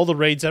 all the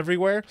raids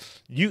everywhere.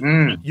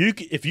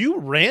 If you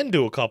ran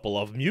to a couple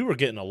of them, you were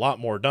getting a lot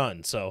more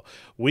done. So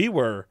we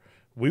were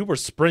we were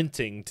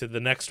sprinting to the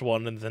next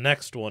one and the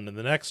next one and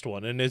the next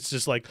one. And it's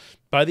just like,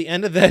 by the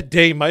end of that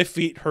day, my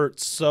feet hurt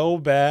so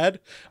bad.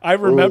 I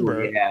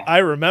remember, Ooh, yeah.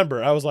 I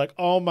was like,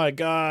 oh my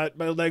God,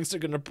 my legs are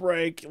going to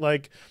break.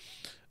 Like,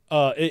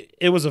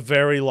 it was a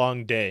very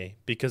long day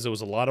because it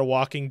was a lot of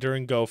walking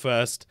during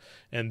GoFest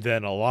and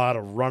then a lot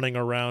of running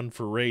around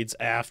for raids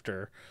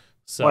after.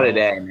 So, What a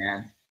day,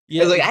 man.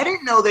 yeah, Like, I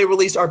didn't know they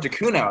released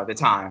Articuno at the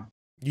time.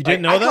 you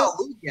didn't Like, know I that? saw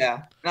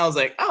Lugia, and I was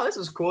like, oh, this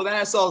is cool. Then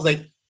I saw, I was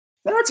like,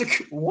 that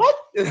Articuno, what?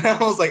 And I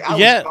was like, I was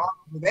Yeah. gone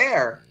over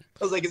there.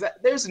 I was like,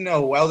 there's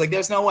no way. I was like,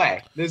 there's no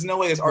way. There's no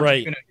way there's Articuno.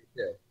 Right.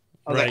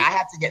 I was like, I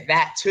have to get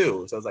that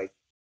too. So I was like,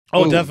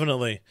 Oh, boom.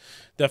 definitely.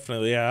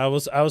 Yeah, I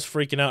was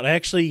freaking out.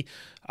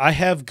 I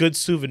have good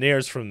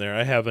souvenirs from there.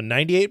 I have a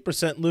 98%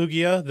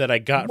 Lugia that I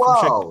got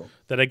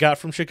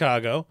from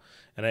Chicago,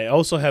 and I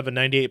also have a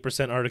 98%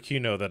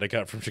 Articuno that I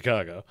got from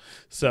Chicago.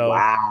 So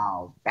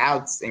wow,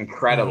 that's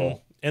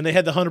incredible. And they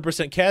had the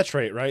 100% catch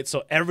rate, right?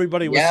 So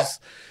everybody was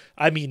just,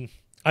 I mean,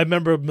 I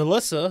remember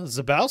Melissa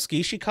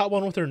Zabowski, she caught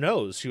one with her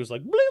nose. She was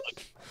like,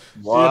 bloop.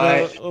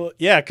 What? You know?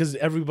 Yeah, because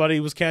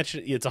everybody was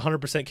catching. It's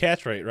 100%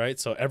 catch rate, right?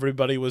 So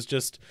everybody was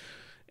just,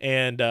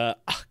 and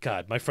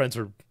God, my friends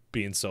were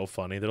being so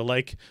funny. They're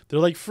like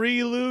free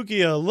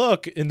Lugia,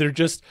 look, and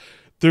because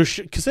there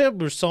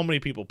were so many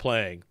people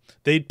playing,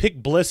 they'd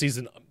pick Blissies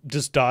and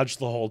just dodge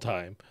the whole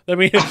time. I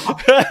mean,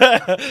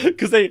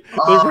 because they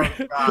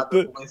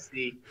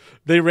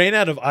ran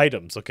out of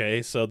items.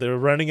 Okay, so they were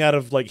running out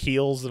of like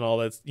heals and all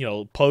that, you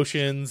know,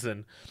 potions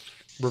and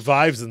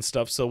revives and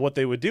stuff. So what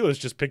they would do is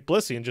just pick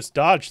Blissey and just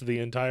dodge the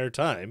entire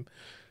time,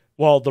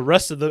 while the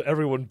rest of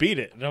everyone beat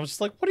it. And I was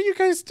just like, what are you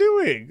guys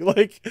doing?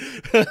 Like,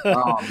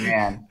 oh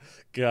man,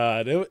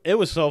 God, it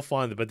was so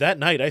fun. But that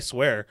night, I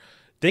swear,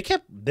 they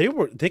kept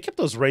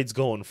those raids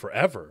going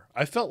forever.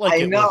 I felt like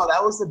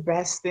that was the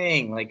best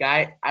thing. Like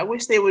I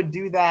wish they would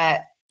do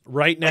that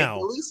right now.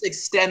 Like, at least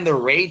extend the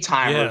raid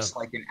timers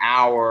like an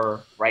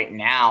hour right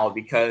now,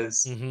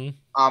 because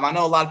I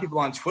know a lot of people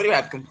on Twitter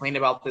have complained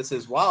about this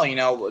as well. You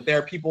know, there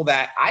are people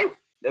that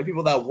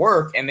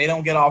work and they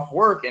don't get off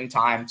work in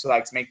time to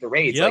like to make the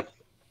raids. Yep. Like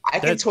I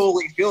can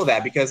totally feel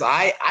that, because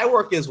I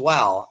work as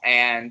well,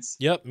 and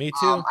me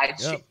too.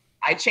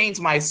 I changed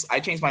my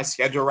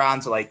schedule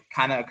around to like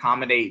kind of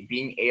accommodate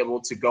being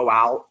able to go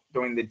out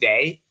during the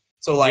day.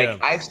 So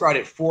like I start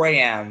at 4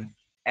 a.m.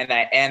 and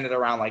I end at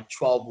around like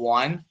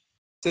 12:01.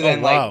 So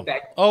then like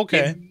that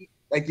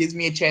gives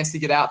me a chance to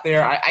get out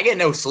there. I get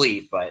no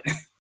sleep, but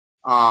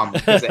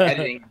because of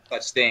editing and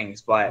such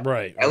things. But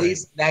at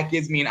least that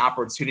gives me an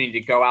opportunity to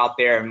go out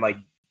there and like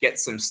get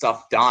some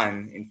stuff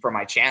done for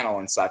my channel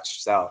and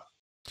such. So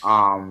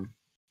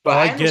but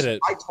I get it.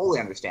 I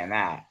totally understand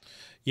that.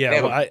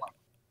 Yeah, well,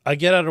 I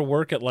get out of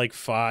work at like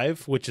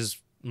 5, which is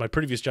my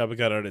previous job. I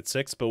got out at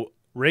 6, but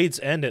raids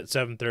end at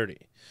 7:30.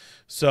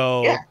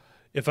 So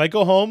if I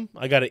go home,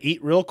 I got to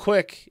eat real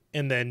quick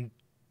and then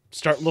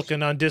start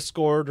looking on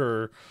Discord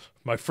or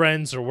my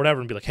friends or whatever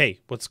and be like,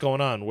 hey, what's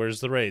going on?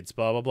 Where's the raids?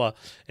 Blah, blah, blah.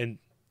 And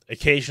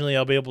occasionally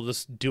I'll be able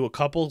to do a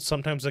couple.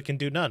 Sometimes I can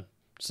do none.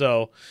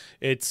 So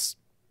it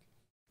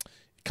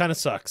kind of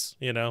sucks,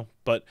 you know.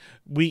 But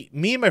me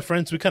and my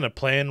friends, we kind of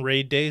plan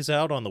raid days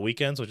out on the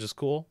weekends, which is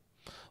cool.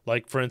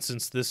 Like, for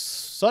instance, this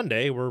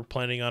Sunday, we're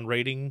planning on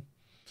raiding.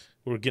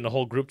 We're getting a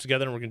whole group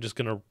together, and we're just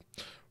going to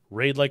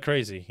raid like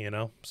crazy, you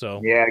know? So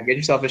yeah, get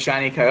yourself a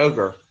shiny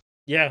Kyogre.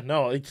 Yeah,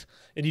 no,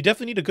 and you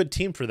definitely need a good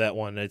team for that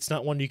one. It's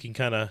not one you can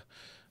kind of...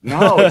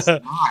 No, it's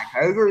not.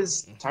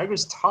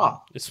 Kyogre's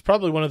tough. It's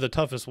probably one of the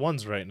toughest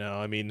ones right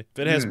now. I mean, if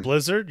it has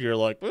Blizzard, you're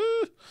like...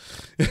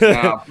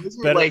 No,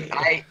 Blizzard,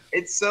 like,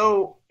 it's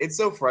so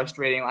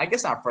frustrating. I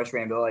guess not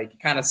frustrating, but, like, it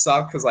kind of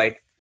sucks because,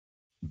 like,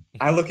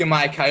 I look at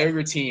my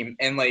Kyogre team,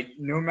 and like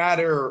no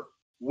matter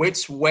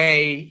which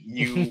way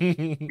you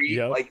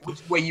like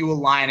which way you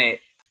align it,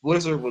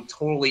 Blizzard will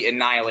totally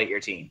annihilate your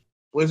team.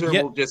 Blizzard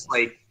will just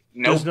like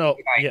there's no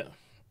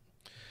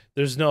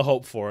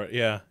hope for it.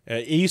 Yeah,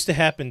 it used to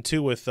happen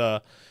too with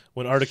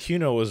when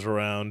Articuno was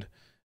around.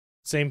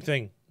 Same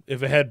thing.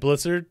 If it had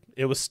Blizzard,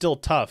 it was still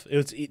tough. It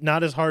was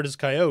not as hard as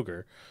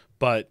Kyogre.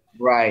 But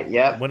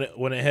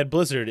when it had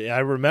Blizzard, I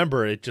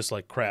remember it just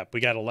like, crap, we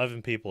got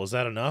 11 people. Is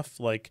that enough?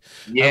 Like,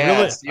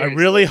 I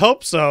really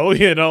hope so.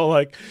 You know,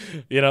 like,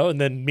 you know,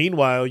 and then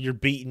meanwhile you're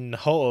beating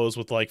Ho-Ohs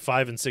with like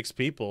 5 and 6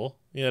 people.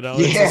 You know,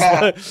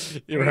 it's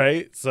just,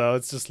 right? So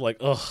it's just like,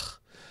 ugh,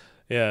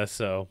 yeah.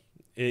 So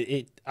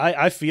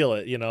I feel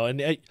it, you know,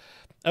 and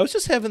I was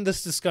just having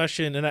this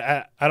discussion, and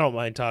I don't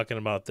mind talking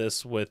about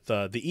this with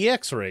the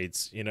EX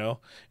raids, you know,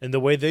 and the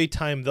way they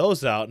time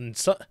those out, and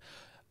so.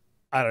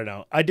 I don't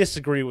know. I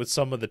disagree with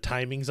some of the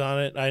timings on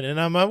it, and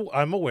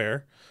I'm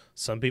aware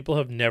some people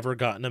have never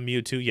gotten a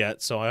Mewtwo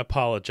yet, so I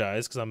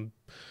apologize because I'm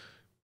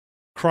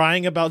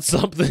crying about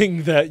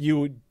something that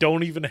you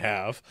don't even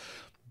have.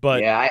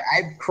 But yeah,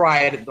 I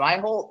cried.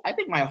 I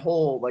think my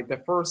whole like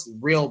the first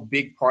real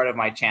big part of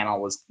my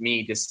channel was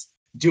me just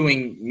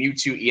doing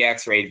Mewtwo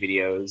EX raid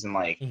videos and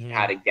like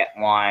how to get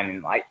one.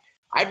 And like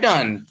I've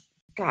done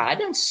God, I've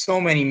done so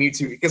many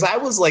Mewtwo because I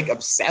was like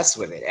obsessed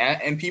with it,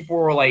 and people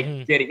were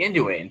like getting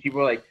into it, and people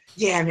were like,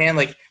 "Yeah, man,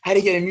 like how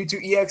to get a Mewtwo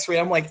EX rate?"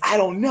 I'm like, "I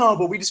don't know,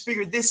 but we just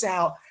figured this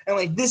out, and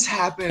like this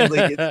happened."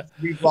 Like it's a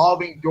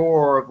revolving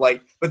door of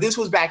like, but this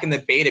was back in the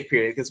beta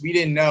period because we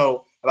didn't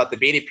know about the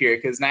beta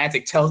period because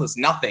Niantic tells us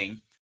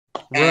nothing,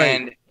 Right.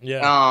 and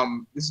Yeah.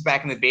 this is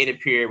back in the beta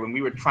period when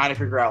we were trying to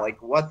figure out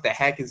like what the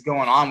heck is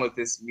going on with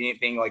this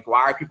thing, like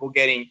why are people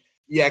getting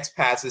EX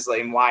passes, like,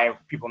 and why are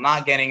people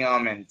not getting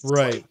them, and it's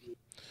Right. like.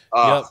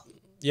 Yep.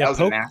 Yeah. That was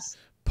a mess.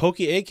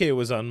 Pokey AK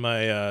was on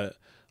my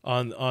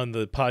on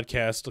the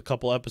podcast a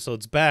couple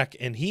episodes back,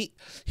 and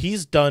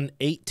he's done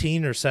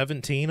 18 or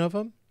 17 of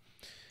them,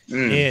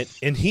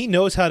 and he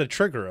knows how to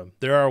trigger them.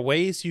 There are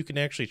ways you can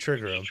actually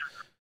trigger them,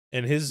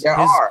 and There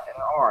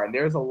are, and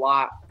there's a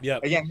lot. Yeah.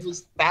 Again,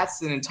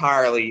 that's an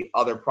entirely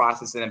other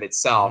process in of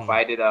itself.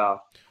 I did a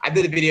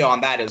video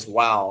on that as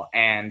well,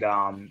 and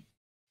I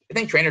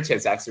think Trainer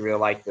Tips actually really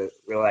liked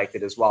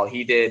it as well.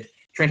 He did.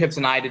 Trainer Tips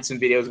and I did some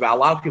videos about. A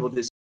lot of people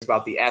did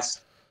about the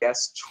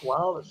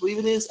S12, I believe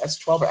it is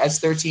S12 or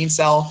S13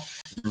 cell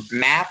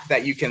map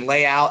that you can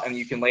lay out, and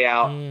you can lay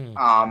out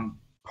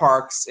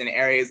parks and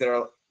areas that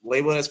are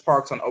labeled as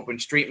parks on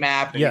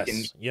OpenStreetMap, and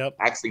you can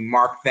actually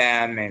mark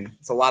them, and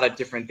it's a lot of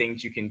different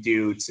things you can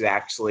do to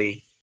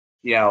actually,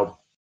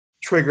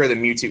 trigger the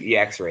Mewtwo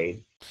EX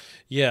raid.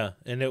 Yeah,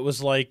 and it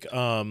was like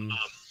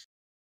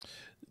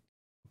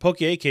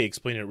Poke AK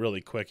explained it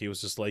really quick. He was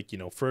just like,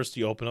 first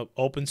you open up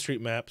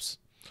OpenStreetMaps,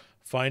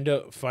 find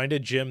a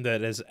gym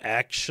that is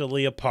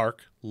actually a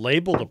park,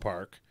 labeled a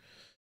park.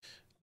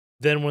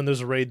 Then when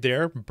there's a raid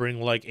there, bring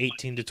like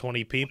 18 to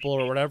 20 people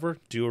or whatever,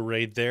 do a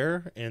raid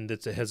there, and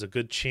it has a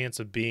good chance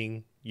of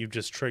being, you've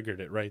just triggered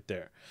it right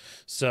there.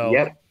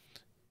 So,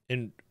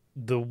 in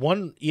the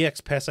one EX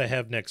pass I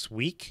have next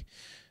week,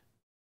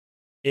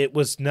 it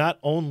was not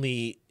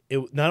only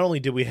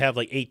did we have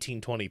like 18,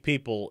 20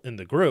 people in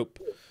the group,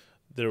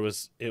 it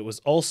was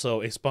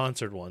also a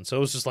sponsored one. So it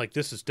was just like,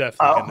 this is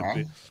definitely going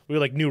to be, we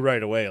like knew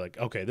right away, like,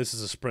 okay, this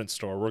is a Sprint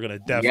store. We're going to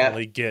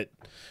definitely get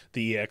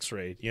the EX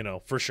raid,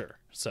 for sure.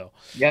 So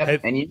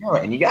and you know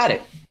it, and you got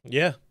it.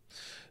 Yeah.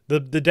 The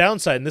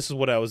downside, and this is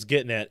what I was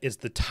getting at, is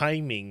the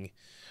timing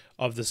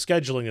of the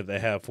scheduling that they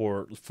have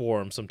for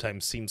them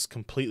sometimes seems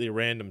completely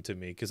random to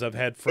me, because I've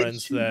had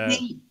friends that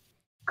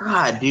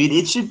God, dude,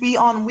 it should be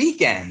on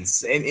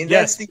weekends, and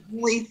that's the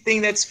only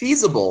thing that's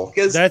feasible.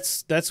 Because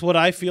that's what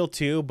I feel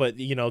too. But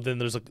then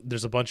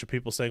there's a bunch of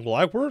people saying, "Well,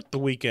 I work the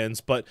weekends,"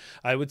 but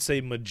I would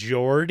say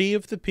majority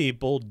of the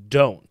people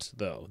don't,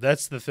 though.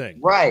 That's the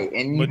thing, right?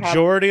 And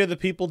majority of the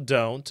people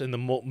don't, and the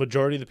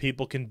majority of the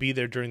people can be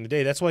there during the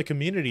day. That's why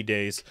community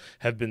days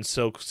have been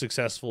so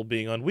successful,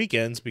 being on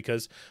weekends,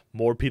 because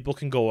more people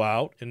can go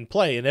out and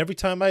play. And every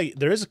time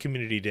there is a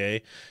community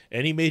day,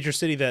 any major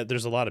city that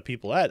there's a lot of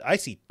people at, I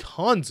see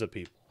tons of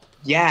people.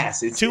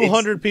 Yes, it's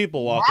 200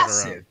 people walking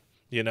around.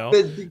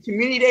 The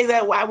community day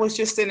that I was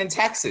just in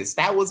Texas,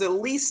 that was at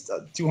least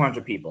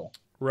 200 people.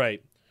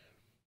 Right.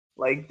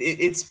 Like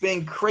it's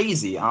been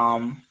crazy.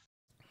 I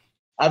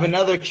have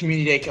another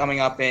community day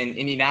coming up in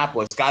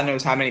Indianapolis. God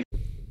knows how many.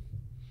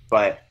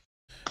 But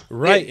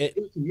right,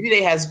 the community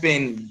day has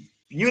been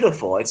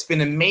beautiful. It's been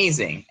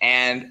amazing,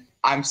 and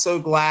I'm so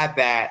glad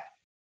that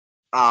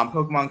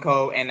Pokemon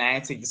Co. and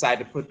Niantic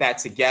decided to put that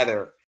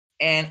together.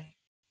 And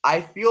I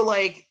feel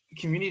like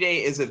Community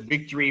Day is a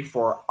victory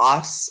for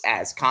us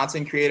as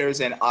content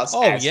creators and us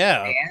as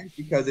fans,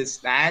 because it's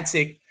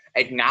Niantic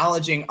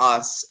acknowledging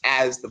us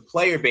as the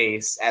player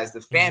base, as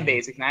the fan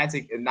base.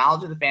 Niantic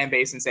acknowledging the fan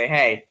base and say,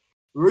 "Hey,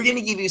 we're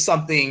gonna give you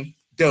something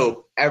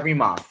dope every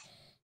month.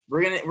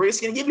 We're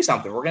just gonna give you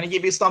something. We're gonna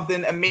give you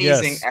something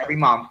amazing every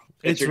month."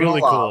 It's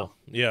really cool.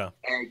 Yeah.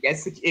 And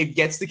it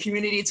gets the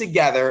community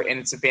together, and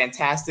it's a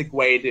fantastic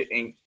way to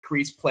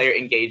increase player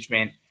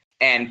engagement.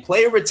 And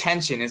player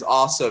retention is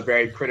also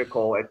very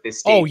critical at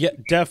this stage. Oh yeah,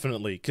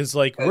 definitely. Because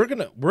like we're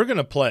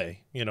gonna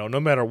play, no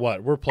matter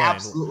what. We're playing.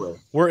 Absolutely.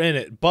 We're in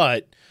it.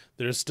 But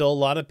there's still a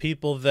lot of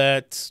people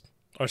that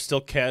are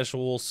still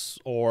casuals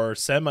or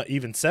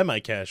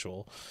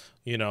semi-casual,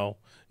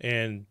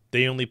 and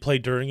they only play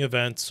during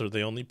events, or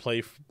they only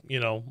play,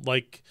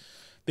 like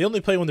they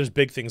only play when there's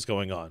big things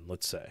going on,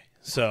 let's say.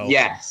 So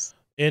yes.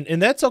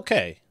 And that's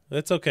okay.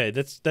 That's okay.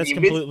 That's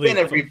completely. It's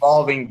been a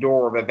revolving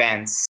door of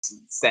events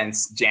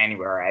since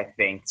January, I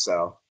think.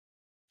 So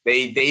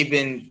they've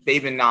been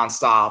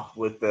nonstop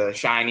with the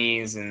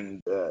shinies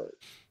and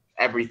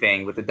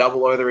everything. With the double,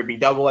 whether it be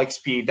double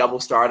XP, double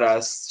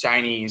Stardust,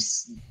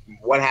 shinies,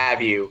 what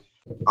have you.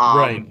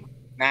 Right.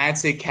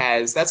 Niantic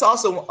has. That's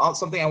also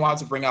something I wanted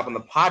to bring up on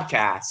the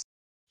podcast.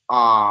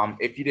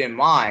 If you didn't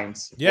mind.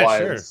 Yeah.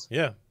 Sure.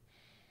 Yeah.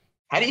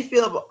 How do you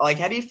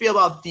feel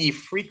about the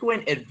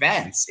frequent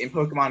events in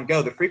Pokemon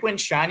Go? The frequent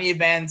shiny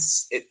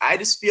events. I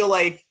just feel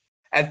like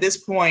at this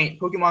point,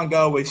 Pokemon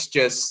Go is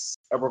just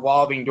a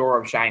revolving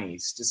door of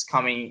shinies, just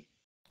constantly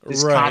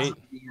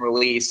being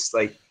released.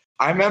 Like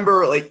I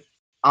remember,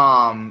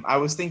 I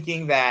was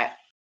thinking that,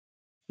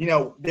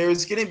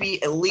 there's gonna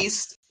be at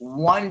least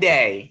one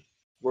day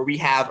where we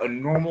have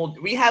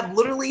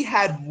literally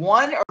had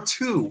 1 or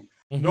 2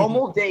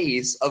 normal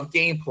days of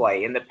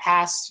gameplay in the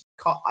past,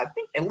 I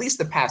think at least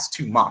the past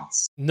 2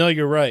 months. No,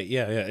 you're right.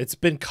 Yeah, yeah. It's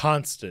been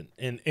constant.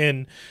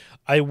 And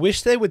I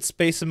wish they would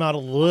space them out a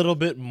little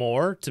bit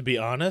more, to be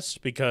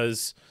honest,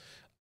 because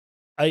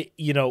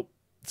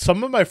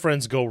some of my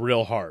friends go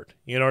real hard.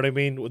 You know what I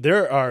mean?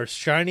 There are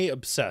shiny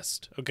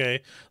obsessed.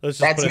 Okay, let's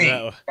just That's put it me.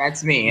 that way.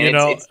 That's me. And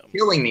it's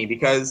killing me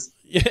because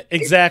yeah,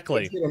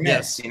 exactly. It's hit or miss,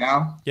 yes, you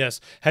know.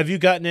 yes. Have you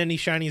gotten any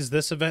shinies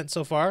this event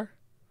so far?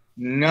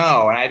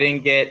 No, and I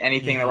didn't get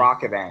anything in the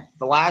rock event.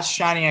 The last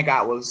shiny I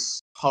got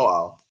was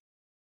Ho-Oh.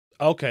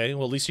 Okay,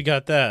 well at least you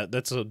got that.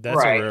 That's a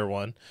rare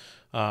one.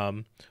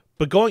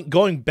 But going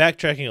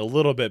backtracking a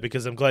little bit,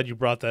 because I'm glad you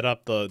brought that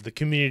up. The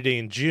community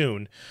in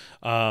June,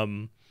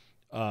 Pokemon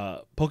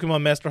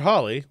Master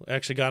Holly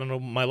actually got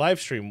on my live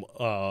stream,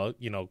 a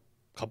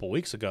couple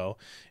weeks ago,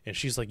 and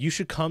she's like, "You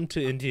should come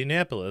to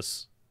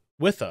Indianapolis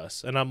with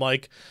us," and I'm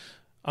like,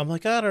 I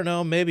don't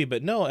know, maybe,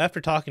 but no.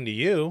 After talking to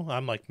you,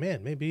 I'm like,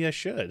 man, maybe I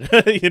should.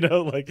 I think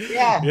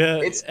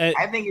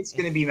it's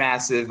gonna be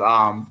massive.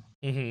 I'm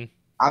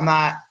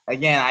not.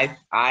 Again,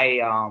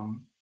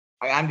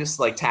 I'm just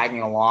like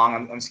tagging along.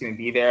 I'm just gonna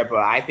be there, but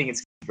I think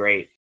it's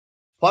great.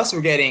 Plus,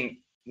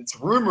 it's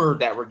rumored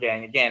that we're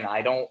getting. Again,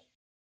 I don't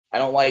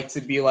like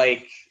to be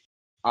like,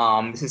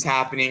 this is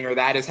happening or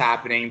that is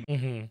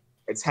happening.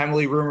 It's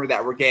heavily rumored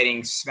that we're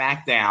getting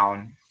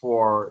SmackDown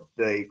for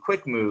the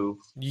quick move.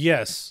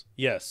 Yes.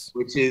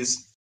 Which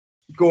is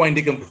going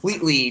to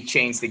completely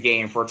change the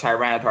game for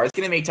Tyranitar. It's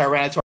going to make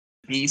Tyranitar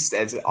a beast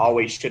as it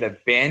always should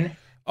have been.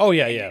 Oh,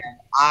 yeah, yeah.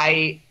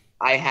 And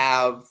I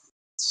have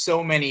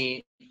so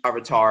many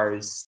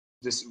avatars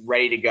just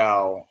ready to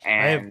go.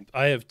 And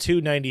I have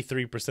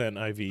 293%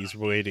 IVs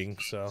waiting,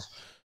 so...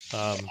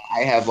 I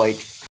have, like...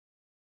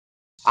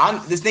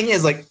 this thing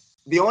is, like,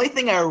 the only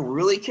thing I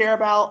really care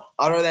about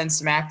other than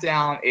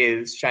SmackDown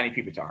is Shiny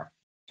Pupitar.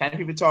 Shiny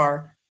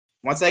Pupitar,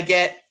 once I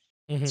get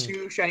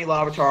 2 Shiny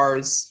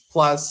Larvatars,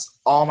 plus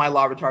all my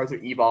Larvatars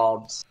are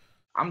Evolves,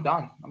 I'm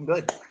done. I'm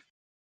good.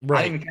 Right.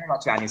 I don't even care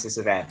about Shinies this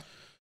event.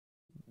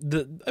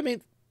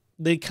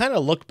 They kind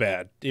of look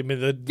bad. I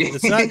mean,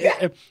 it's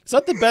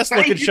not the best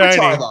looking Shiny.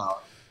 Though.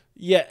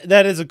 Yeah,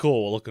 that is a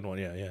cool looking one.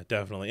 Yeah,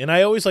 definitely. And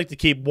I always like to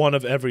keep one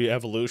of every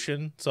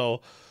evolution,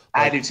 so...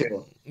 I do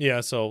too.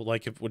 Yeah, so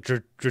like if with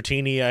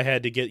Dratini, I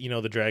had to get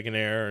the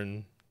Dragonair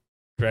and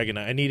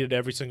Dragonite. I needed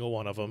every single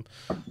one of them.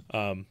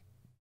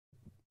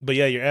 But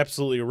yeah, you're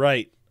absolutely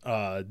right.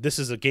 This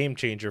is a game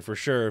changer for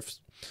sure.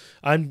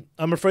 I'm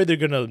afraid they're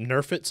gonna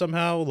nerf it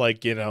somehow,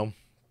 like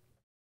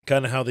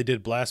kind of how they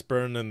did Blast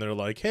Burn, and they're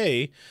like,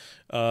 hey,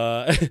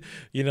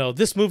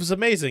 this move is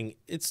amazing.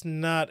 It's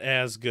not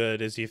as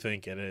good as you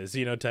think it is,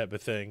 type of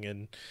thing.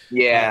 And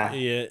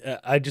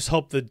I just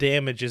hope the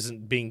damage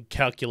isn't being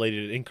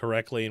calculated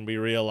incorrectly, and we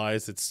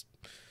realize it's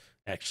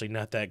actually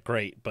not that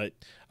great. But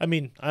I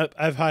mean, I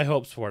have high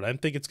hopes for it. I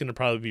think it's going to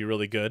probably be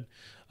really good.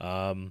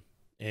 And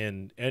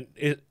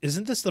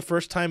isn't this the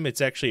first time it's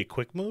actually a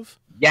quick move?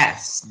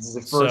 Yes, this is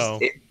the first. So,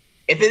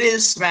 if it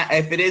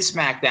is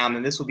SmackDown,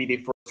 then this will be the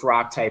first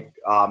rock type,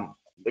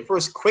 the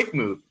first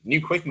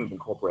new quick move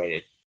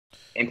incorporated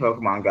in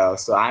Pokemon Go.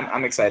 So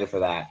I'm excited for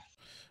that.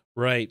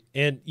 Right,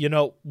 and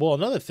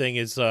another thing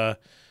is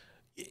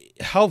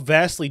how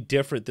vastly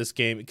different this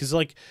game, because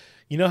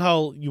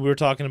how you were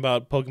talking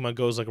about Pokemon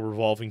Go is like a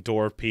revolving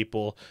door of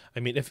people.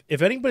 I mean,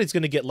 if anybody's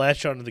going to get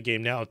latched onto the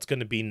game now, it's going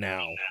to be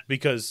now,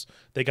 because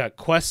they got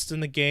quests in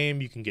the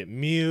game. You can get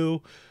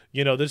Mew.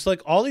 There's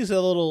like all these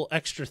other little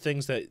extra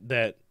things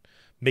that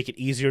make it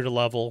easier to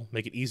level,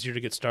 make it easier to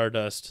get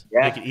Stardust.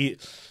 Yeah. Make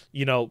it,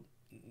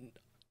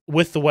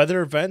 with the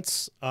weather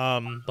events,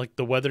 like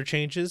the weather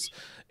changes,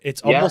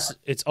 it's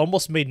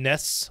almost made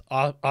nests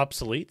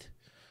obsolete,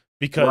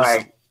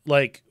 because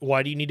like,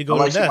 why do you need to go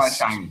to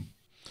nests?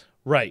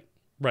 Right.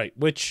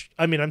 Which,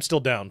 I mean, I'm still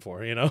down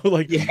for,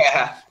 like,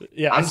 yeah.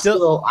 I'm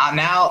still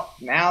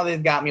now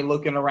they've got me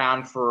looking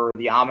around for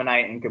the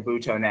Ammonite and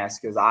Kabuto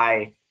nest, because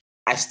I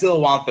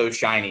still want those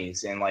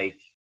shinies, and like,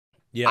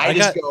 yeah, I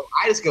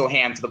just go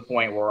ham to the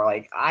point where,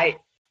 like, I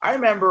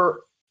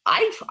remember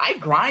I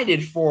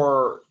grinded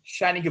for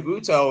shiny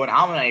Kabuto and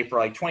Ammonite for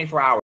like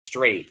 24 hours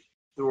straight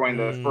during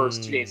the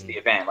first 2 days of the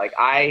event. Like,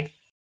 I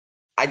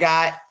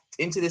got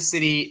into the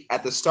city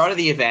at the start of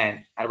the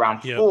event at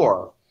around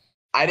 4.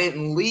 I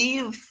didn't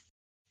leave.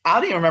 I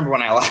don't even remember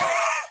when I left.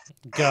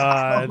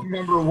 God. I don't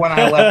remember when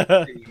I left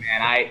the city,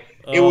 man.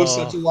 It was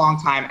such a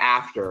long time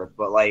after,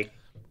 but like,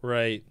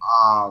 right.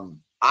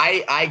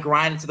 I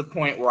grinded to the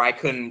point where I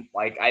couldn't,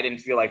 like, I didn't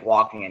feel like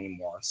walking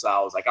anymore. So I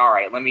was like, all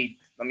right, let me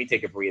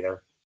take a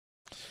breather.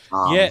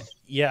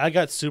 I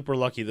got super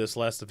lucky this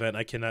last event.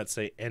 I cannot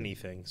say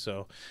anything.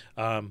 So,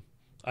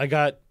 I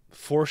got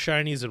 4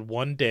 shinies in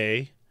one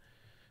day,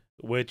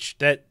 which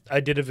I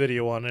did a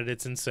video on it.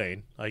 It's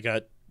insane. I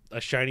got a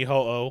shiny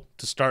Ho-Oh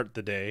to start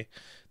the day.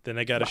 Then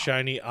I got a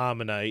shiny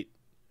Ammonite,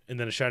 and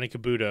then a shiny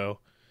Kabuto,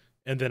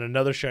 and then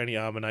another shiny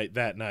Ammonite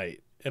that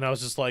night. And I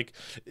was just like,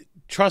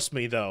 trust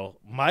me though,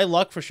 my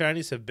luck for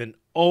shinies have been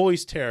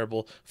always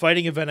terrible.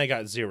 Fighting event, I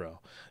got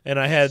 0, and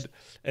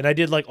I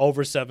did like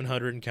over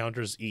 700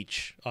 encounters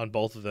each on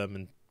both of them,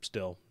 and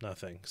still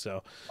nothing.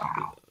 So,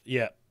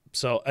 yeah.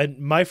 So, and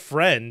my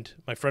friend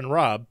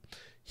Rob,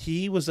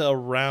 he was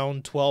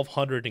around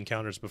 1,200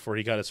 encounters before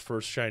he got his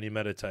first shiny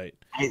Metatite.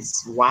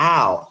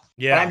 Wow.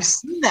 Yeah, but I've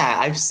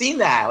seen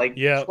that. Like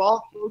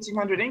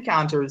 1,200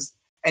 encounters,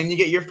 and you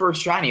get your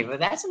first shiny. But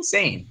that's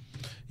insane.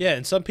 Yeah,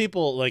 and some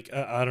people like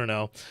I don't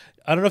know.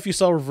 I don't know if you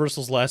saw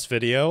Reversal's last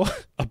video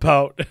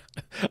about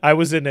I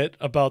was in it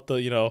about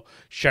the,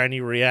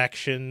 shiny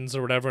reactions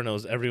or whatever,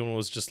 and everyone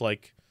was just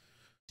like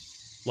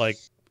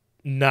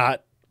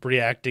not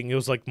reacting. It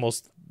was like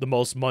the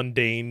most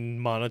mundane,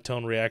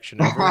 monotone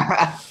reaction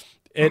ever.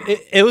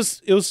 It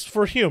was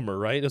for humor,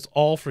 right? It was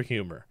all for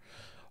humor.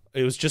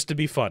 It was just to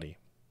be funny.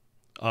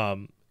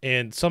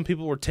 And some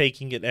people were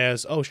taking it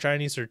as, oh,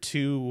 shinies are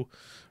too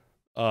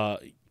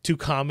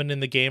common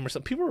in the game or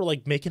something. People were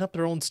like making up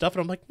their own stuff,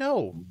 and I'm like,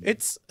 no,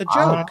 it's a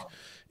joke.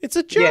 It's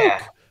a joke.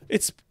 Yeah.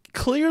 It's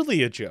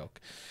clearly a joke.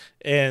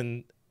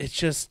 And it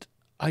just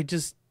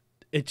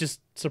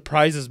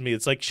surprises me.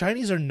 It's like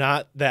shinies are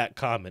not that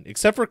common,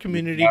 except for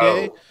Community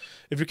Day.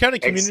 If you're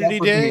counting Community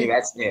Day,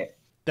 that's it.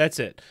 That's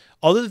it.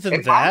 Other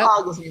than that,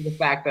 boggles me the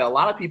fact that a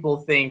lot of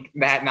people think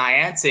that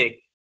Niantic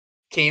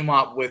came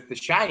up with the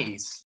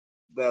shinies,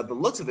 the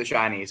looks of the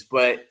shinies,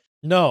 but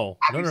no.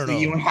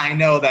 You and I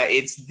know that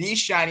these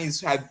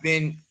shinies have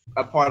been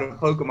a part of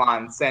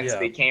Pokemon since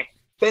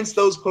since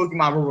those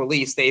Pokemon were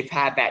released. They've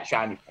had that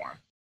shiny form.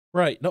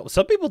 Right. No,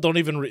 some people don't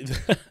even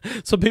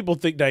some people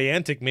think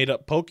Niantic made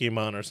up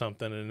Pokemon or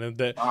something, and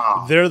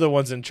they're the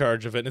ones in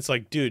charge of it. And it's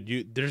like,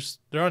 dude,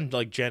 they're on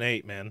like Gen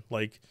 8, man.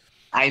 Like,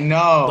 I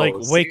know. Like,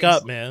 wake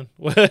up, man.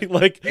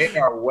 Like, they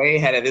are way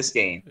ahead of this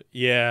game.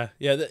 Yeah.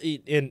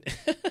 And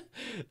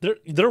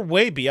they're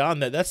way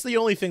beyond that. That's the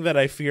only thing that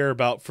I fear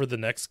about for the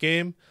next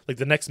game, like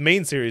the next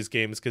main series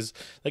games, because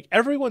like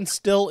everyone's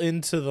still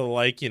into the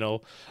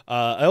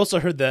I also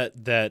heard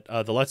that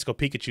the Let's Go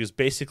Pikachu is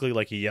basically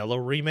like a Yellow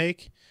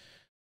remake.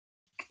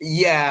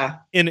 Yeah.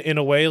 In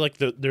a way, like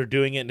they're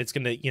doing it, and it's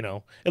gonna,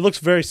 it looks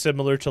very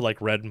similar to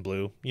like Red and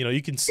Blue.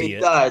 You can see it.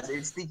 It does.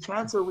 It's the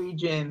Kanto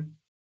region.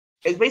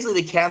 It's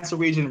basically the Kanto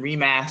region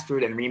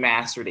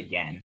remastered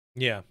again.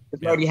 Yeah.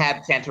 We already had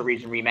the Kanto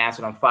region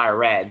remastered on Fire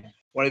Red,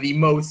 one of the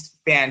most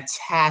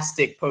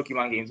fantastic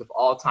Pokemon games of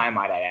all time,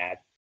 might I add.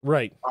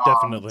 Right,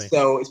 definitely.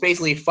 So it's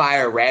basically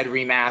Fire Red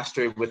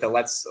remastered with the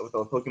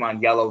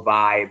Pokemon Yellow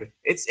vibe.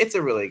 It's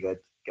a really good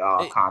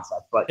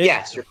concept. But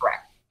yes, you're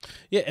correct.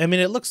 Yeah, I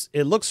mean it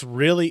looks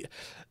really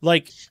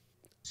like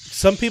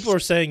some people are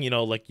saying,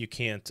 like you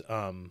can't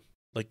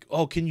like,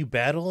 oh, can you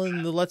battle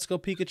in the Let's Go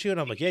Pikachu?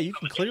 And I'm like, yeah, you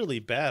can clearly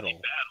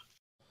battle.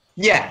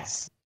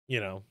 Yes.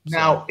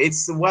 Now,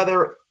 it's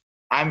whether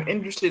I'm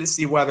interested to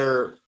see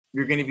whether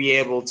you're going to be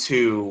able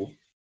to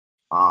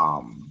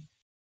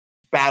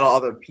battle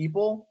other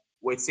people,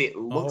 which it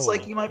looks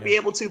like you might be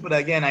able to. But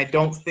again, I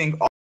don't think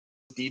all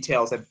the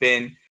details have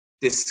been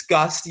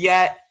discussed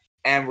yet.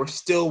 And we're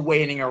still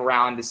waiting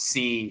around to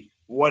see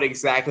what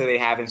exactly they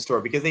have in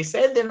store, because they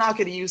said they're not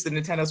going to use the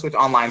Nintendo Switch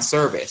Online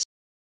service.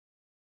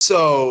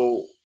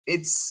 So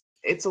it's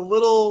a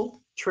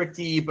little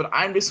tricky, but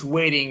I'm just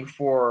waiting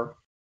for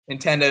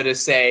Nintendo to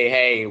say,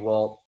 hey,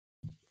 well,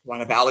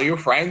 want to battle your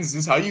friends?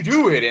 This is how you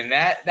do it. And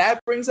that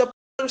brings up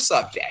another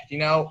subject.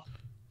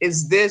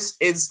 Is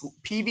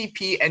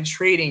PvP and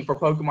trading for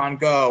Pokemon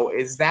Go,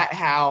 is that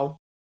how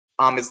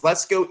is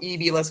Let's Go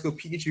Eevee, Let's Go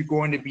Pikachu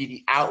going to be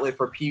the outlet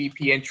for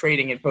PvP and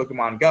trading in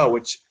Pokemon Go?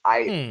 Which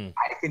I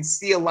can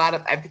see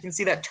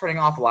that turning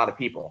off a lot of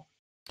people.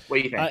 What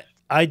do you think?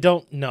 I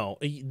don't know.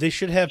 They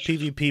should have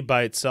PvP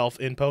by itself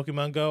in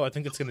Pokemon Go. I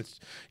think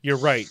you're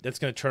right. That's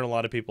gonna turn a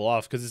lot of people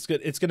off, because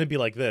it's gonna be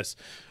like this.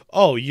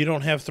 Oh, you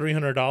don't have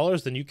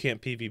 $300, then you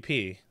can't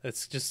PvP.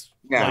 That's just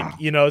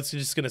it's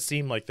just gonna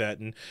seem like that.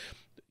 And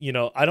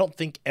I don't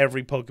think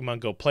every Pokemon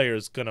Go player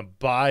is going to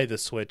buy the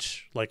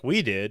Switch like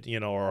we did,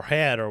 or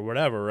had or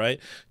whatever, right?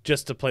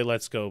 Just to play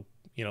Let's Go,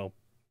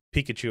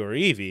 Pikachu or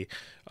Eevee.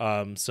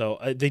 So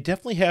they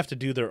definitely have to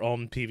do their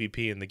own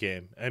PvP in the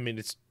game. I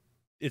mean,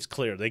 it's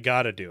clear. They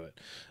got to do it.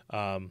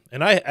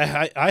 And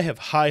I have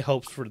high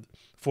hopes for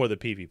the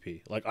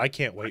PvP. Like, I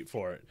can't wait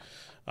for it.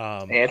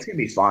 Yeah, it's going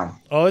to be fun.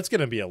 Oh, it's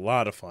going to be a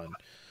lot of fun.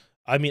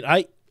 I mean,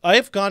 I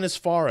have gone as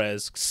far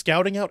as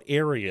scouting out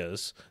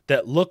areas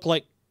that look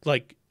like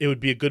it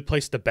would be a good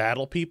place to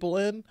battle people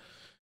in,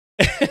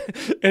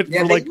 and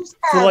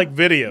for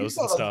videos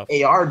and stuff.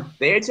 AR,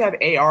 they had to have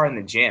AR in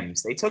the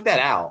gyms. They took that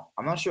out.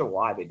 I'm not sure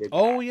why they did.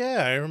 Oh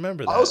yeah, I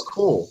remember that. That was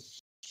cool.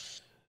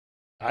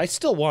 I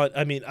still want.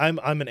 I mean, I'm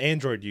an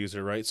Android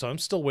user, right? So I'm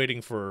still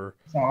waiting for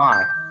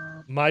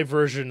my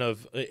version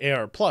of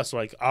AR Plus,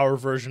 like our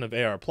version of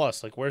AR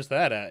Plus. Like, where's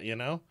that at?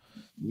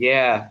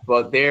 Yeah,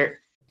 but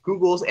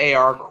Google's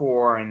AR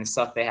Core and the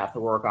stuff they have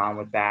to work on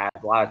with that.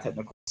 A lot of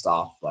technical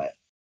stuff, but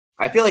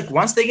I feel like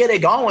once they get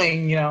it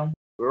going,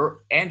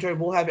 Android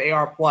will have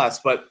AR Plus.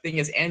 But the thing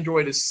is,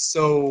 Android is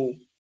so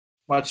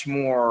much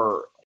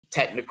more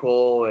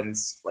technical, and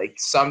like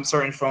some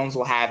certain phones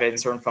will have it and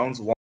certain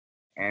phones won't.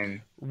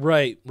 And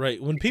right.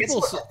 When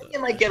people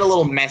it might get a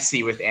little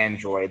messy with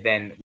Android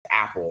than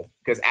Apple,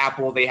 because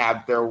Apple, they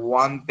have their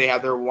one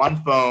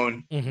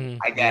phone.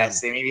 I guess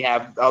they maybe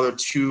have other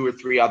 2 or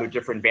 3 other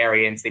different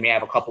variants. They may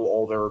have a couple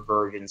older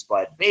versions,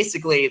 but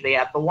basically they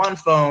have the one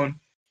phone.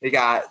 They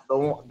got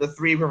the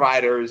 3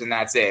 providers, and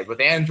that's it.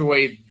 With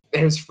Android,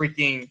 there's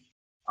freaking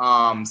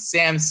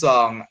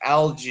Samsung,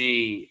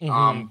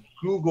 LG,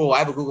 Google.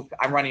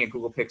 I'm running a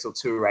Google Pixel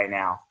 2 right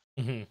now,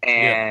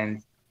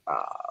 and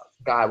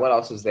God, what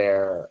else is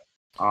there?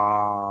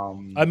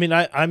 I mean,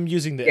 I'm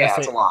using the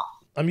that's a lot.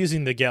 I'm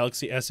using the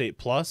Galaxy S8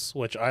 Plus,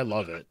 which I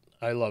love it.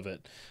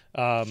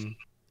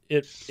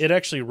 It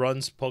actually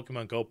runs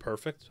Pokemon Go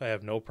perfect. I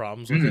have no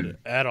problems with it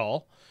at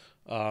all.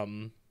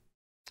 And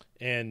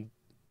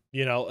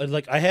you know,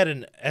 like I had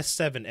an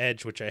S7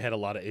 Edge, which I had a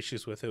lot of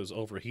issues with. It was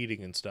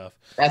overheating and stuff.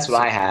 That's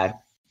what I had.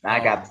 I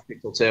got the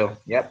Pixel 2.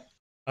 Yep.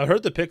 I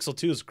heard the Pixel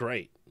 2 is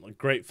great. Like,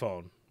 great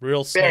phone.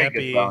 Real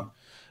snappy. Very good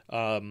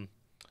phone.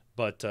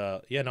 But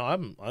yeah, no,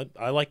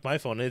 I like my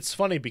phone. And it's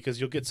funny because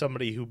you'll get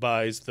somebody who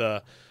buys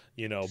the,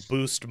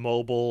 Boost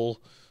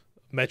Mobile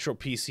Metro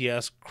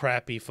PCS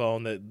crappy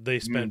phone that they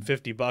spent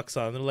 $50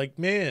 on. They're like,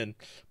 man,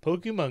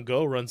 Pokemon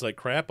Go runs like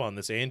crap on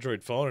this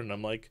Android phone, and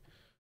I'm like,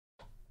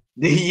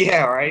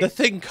 yeah, right. The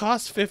thing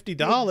costs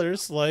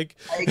 $50. Like,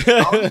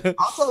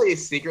 I'll tell you a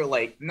secret.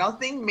 Like,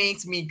 nothing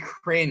makes me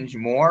cringe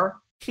more,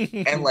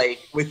 and like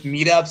with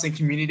meetups and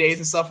community days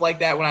and stuff like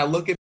that, when I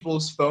look at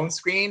people's phone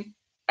screen,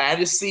 I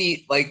just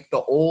see like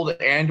the old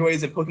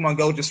Androids and Pokemon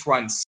Go just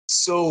run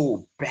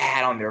so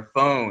bad on their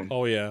phone.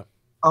 Oh yeah.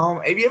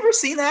 Have you ever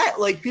seen that?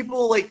 Like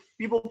people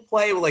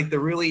play with like the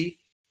really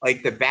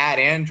like the bad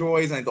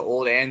Androids and like the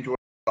old Android,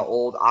 the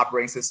old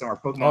operating system or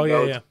Pokemon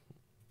Go. Yeah.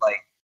 Like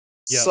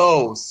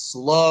so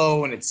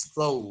slow, and it's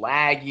so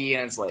laggy,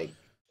 and it's like,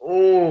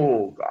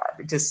 oh god,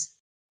 it just.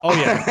 Oh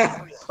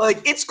yeah.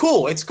 Like it's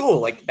cool.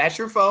 Like that's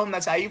your phone.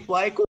 That's how you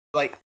play. Cool.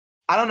 Like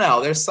I don't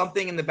know. There's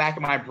something in the back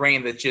of my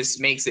brain that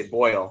just makes it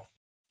boil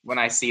when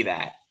I see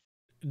that.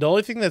 The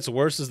only thing that's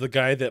worse is the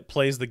guy that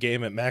plays the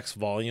game at max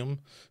volume.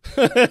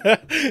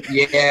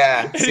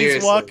 Yeah,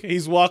 seriously.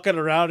 He's walking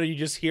around and you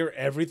just hear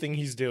everything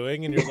he's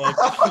doing, and you're like,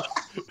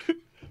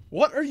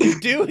 "What are you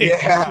doing?"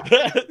 Yeah.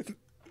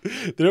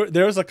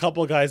 There was a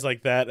couple guys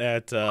like that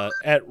at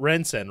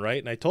Rensen, right?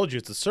 And I told you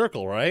it's a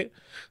circle, right?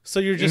 So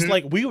you're just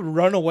like, we would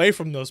run away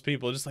from those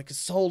people, just like it's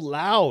so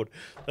loud.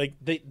 Like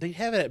they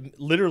have it at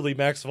literally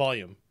max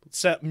volume,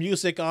 set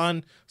music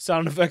on,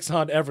 sound effects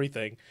on,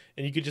 everything,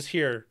 and you could just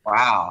hear,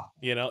 wow,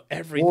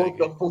 everything.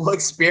 The full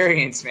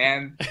experience,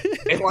 man.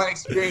 They want to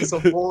experience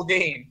the full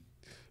game.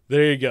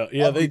 There you go.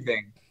 Yeah,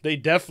 everything. They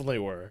definitely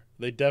were.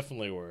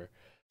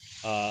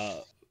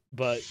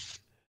 But.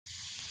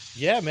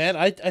 Yeah, man,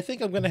 I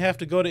think I'm going to have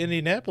to go to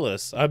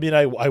Indianapolis. I mean,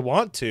 I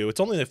want to. It's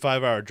only a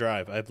 5-hour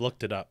drive. I've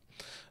looked it up.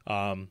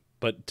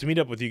 But to meet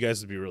up with you guys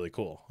would be really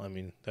cool. I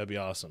mean, that'd be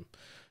awesome.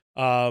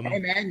 Hey,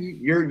 man,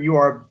 you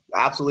are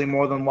absolutely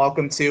more than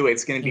welcome to.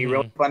 It's going to be a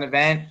real fun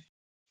event.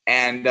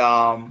 And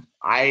all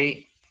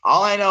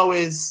I know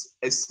is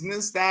as soon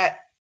as that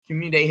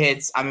community day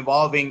hits, I'm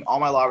involving all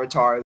my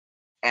Lavatar's,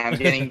 and I'm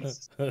getting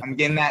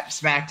that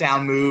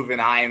SmackDown move, and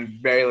I am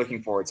very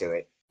looking forward to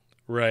it.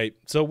 Right.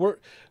 So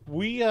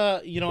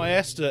I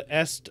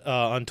asked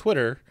on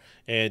Twitter,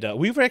 and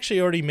we've actually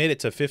already made it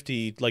to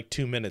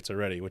 52 minutes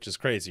already, which is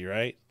crazy,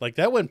 right? Like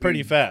that went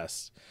pretty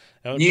fast.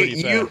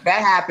 That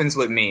happens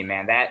with me,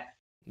 man. That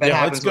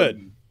happens. It's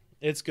good.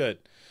 It's good.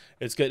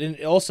 It's good. And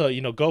also,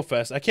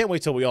 GoFest. I can't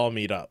wait till we all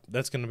meet up.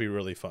 That's going to be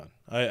really fun.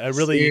 I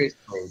really,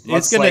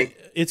 seriously.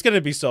 It's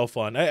gonna be so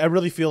fun. I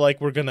really feel like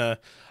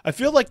I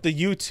feel like the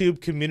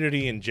YouTube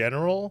community in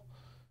general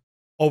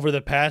over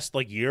the past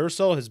year or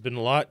so has been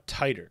a lot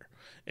tighter.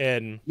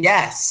 And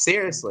yes,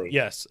 seriously.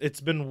 Yes, it's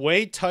been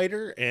way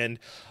tighter, and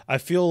I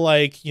feel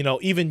like,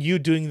 even you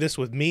doing this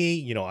with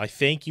me, I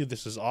thank you.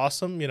 This is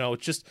awesome.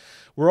 It's just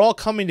we're all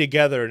coming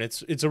together, and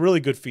it's a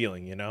really good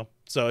feeling,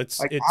 So it's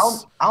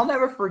I'll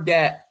never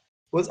forget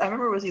was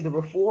either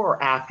before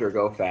or after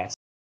GoFest.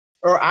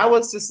 Or I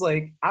was just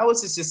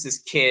this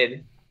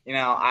kid,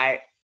 I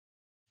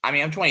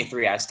mean, I'm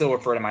 23. I still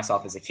refer to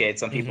myself as a kid.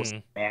 Some people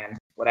say, man,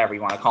 whatever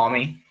you want to call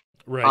me.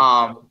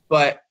 Right.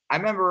 But I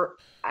remember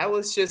I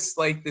was just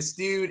like this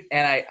dude,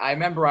 and I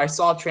remember I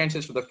saw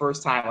Trenches for the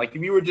first time. Like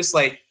we were just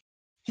like,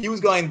 he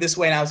was going this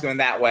way and I was going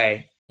that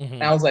way,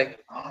 and I was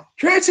like, oh,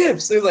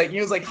 Trenches. So he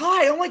was like,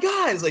 hi, oh my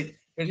god. It's like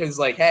Trenches is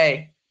like,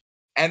 hey,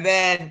 and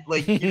then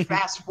you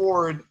fast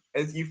forward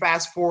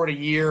a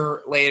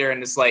year later,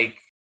 and it's like,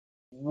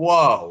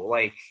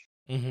 whoa,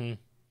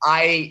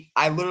 I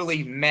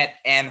literally met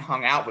and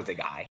hung out with the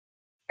guy,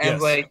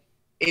 and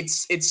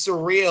it's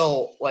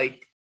surreal,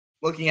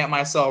 looking at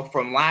myself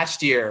from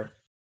last year,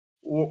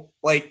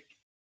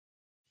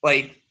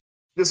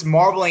 just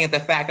marveling at the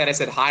fact that I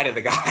said hi to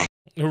the guy.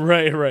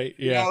 Right,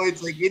 yeah.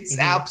 It's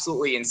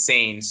absolutely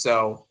insane.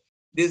 So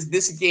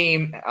this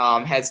game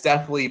has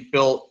definitely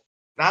built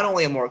not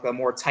only a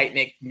more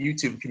tight-knit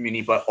YouTube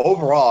community, but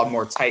overall a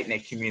more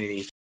tight-knit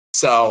community.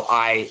 So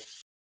I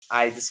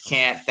just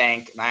can't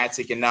thank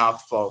Niantic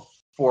enough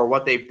for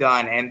what they've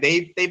done, and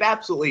they've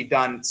absolutely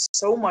done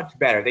so much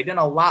better. They've done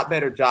a lot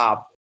better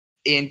job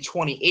in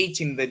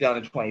 2018 than they've done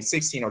in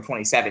 2016 or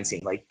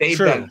 2017. Like they've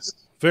done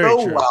Very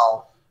so true.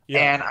 well,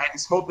 Yeah. and I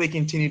just hope they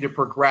continue to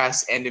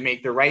progress and to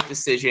make the right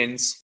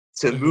decisions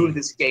to move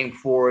this game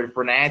forward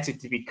for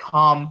Niantic to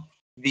become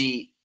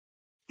the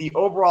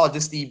overall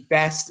just the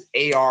best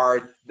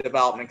AR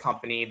development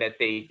company that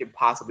they could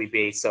possibly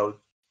be. So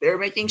they're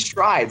making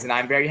strides, and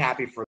I'm very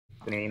happy for the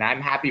company, and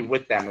I'm happy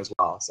with them as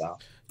well. So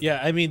Yeah,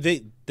 I mean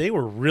they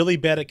were really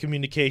bad at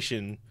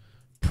communication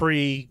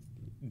pre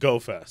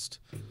GoFest.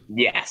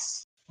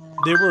 yes,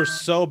 They were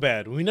so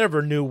bad. We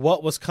never knew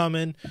what was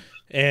coming.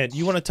 And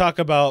you want to talk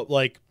about,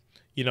 like,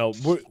 you know,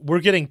 we're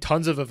getting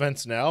tons of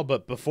events now,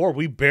 but before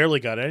we barely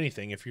got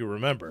anything, if you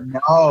remember.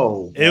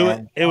 no,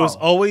 It was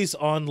always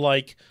on,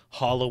 like,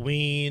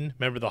 Halloween.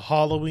 Remember the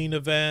Halloween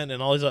event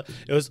and all these?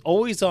 It was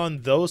always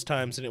on those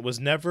times, and it was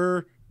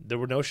never. There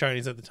were no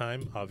shinies at the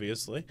time,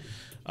 obviously.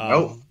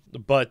 Nope.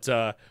 But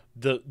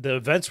the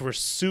events were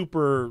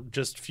super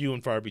just few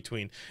and far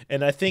between,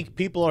 and I think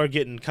people are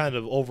getting kind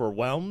of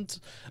overwhelmed.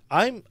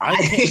 I can't. I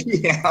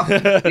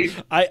mean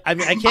I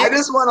can't. I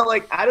just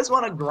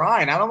want to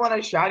grind. I don't want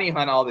to shiny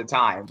hunt all the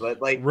time.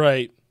 But like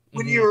right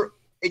when you're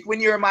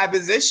in my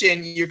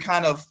position, you're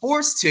kind of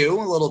forced to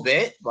a little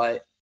bit.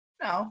 But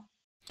no,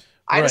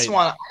 I just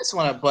want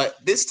to. But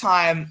this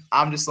time,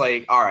 I'm just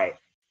like, all right.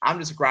 I'm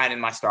just grinding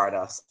my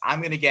Stardust.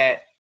 I'm gonna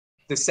get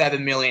the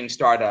 7 million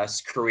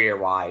Stardust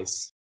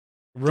career-wise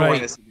during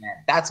this event.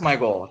 That's my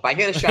goal. If I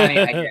get a shiny,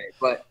 I get it.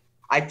 But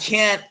I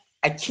can't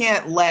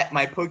let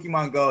my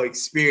Pokemon Go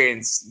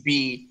experience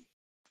be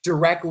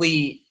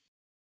directly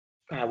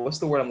what's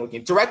the word I'm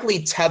looking?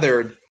 Directly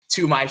tethered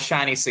to my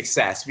shiny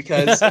success,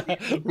 because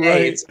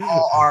it's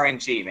all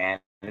RNG, man.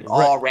 It's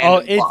all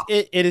random.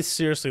 It is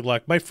seriously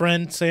luck. My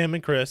friend Sam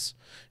and Chris,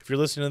 if you're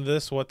listening to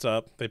this, what's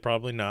up? They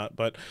probably not,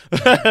 but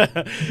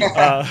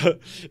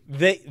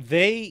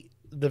they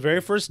the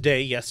very first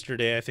day,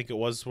 yesterday, I think it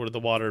was, where the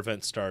water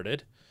event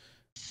started.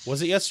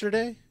 Was it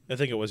yesterday? I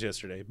think it was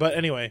yesterday. But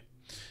anyway,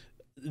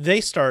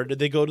 they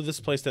go to this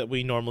place that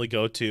we normally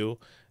go to.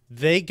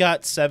 They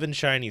got 7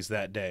 shinies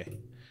that day.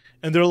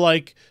 And they're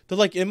like,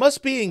 it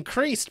must be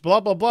increased,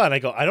 blah, blah, blah. And I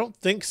go, I don't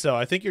think so.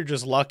 I think you're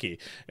just lucky.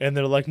 And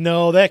they're like,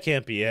 no, that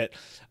can't be it.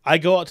 I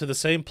go out to the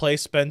same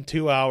place, spend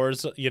 2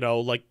 hours, you know,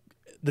 like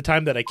the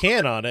time that I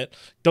can on it,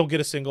 don't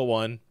get a single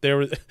one.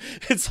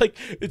 It's like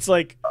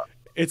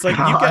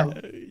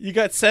you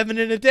got 7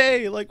 in a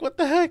day. Like, what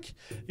the heck?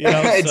 You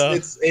know,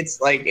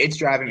 it's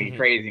driving me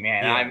crazy,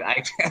 man. Yeah.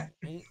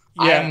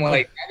 I'm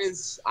like,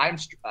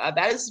 that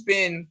has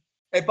been,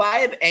 if I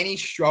have any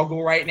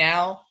struggle right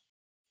now,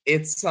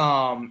 it's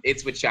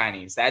with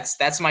shinies.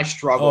 That's my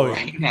struggle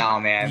right now,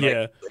 man.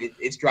 Yeah. Like,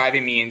 it's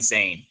driving me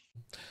insane.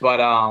 But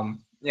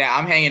yeah,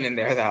 I'm hanging in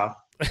there though.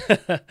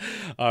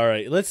 All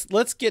right,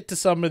 let's get to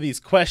some of these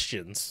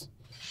questions.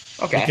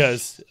 Okay.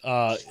 Because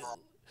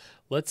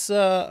let's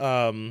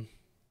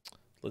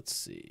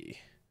see.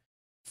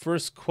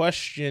 First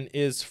question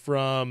is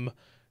from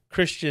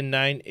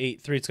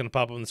Christian983. It's going to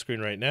pop up on the screen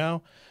right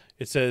now.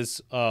 It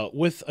says,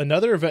 with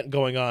another event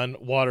going on,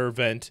 water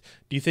event,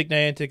 do you think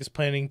Niantic is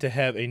planning to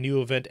have a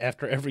new event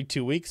after every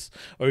 2 weeks?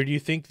 Or do you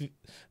think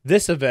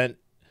this event,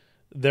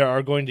 they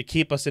are going to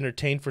keep us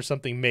entertained for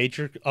something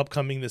major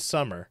upcoming this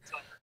summer?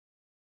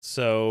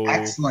 So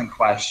excellent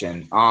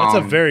question. That's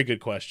a very good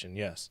question.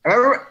 Yes.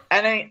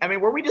 I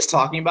mean, were we just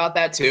talking about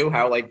that too?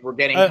 How like we're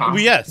getting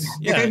yes,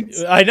 yeah,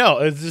 I know.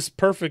 It's just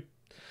perfect.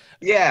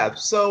 Yeah.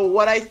 So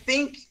what I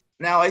think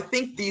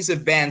these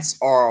events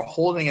are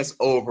holding us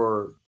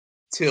over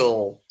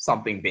till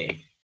something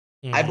big.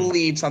 I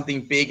believe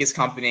something big is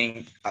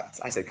coming.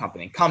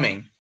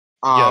 Coming.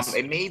 Yes.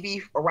 It may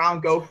be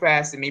around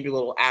GoFest, and maybe a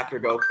little after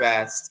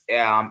GoFest.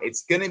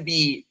 It's gonna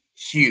be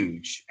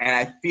huge, and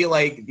I feel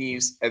like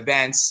these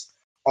events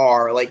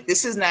are like,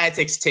 this is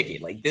Niantic's ticket.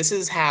 Like, this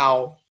is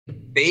how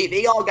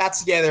they all got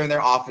together in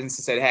their office and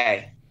said,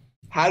 hey,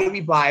 how do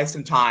we buy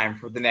some time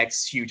for the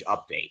next huge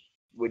update?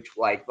 Which,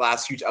 like, the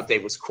last huge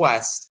update was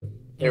Quest.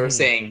 They were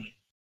saying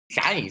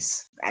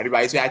shinies.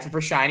 Everybody's asking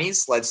for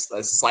shinies. Let's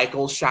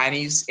cycle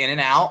shinies in and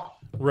out.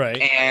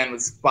 Right. And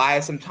let's buy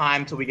some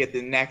time till we get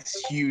the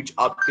next huge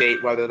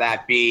update, whether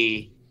that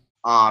be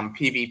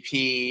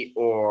PvP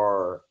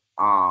or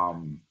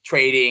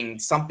trading,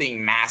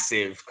 something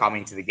massive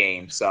coming to the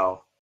game.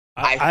 So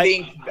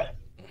I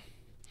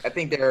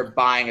think they're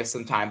buying us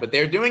some time, but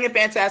they're doing a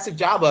fantastic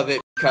job of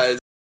it, because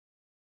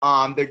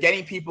they're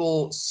getting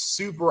people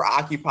super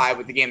occupied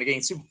with the game.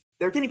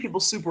 They're getting people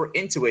super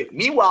into it.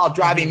 Meanwhile,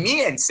 driving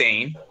me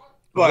insane.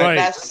 But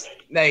that's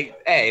like,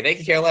 hey, they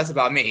can care less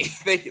about me.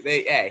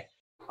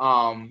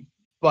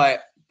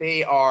 But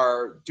they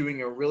are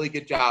doing a really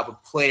good job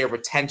of player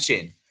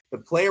retention. The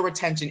player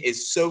retention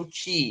is so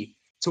key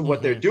to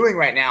what they're doing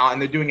right now,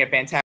 and they're doing a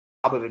fantastic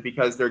job of it,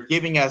 because they're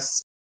giving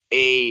us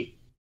I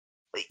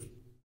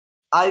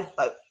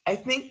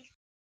think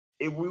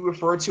we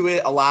refer to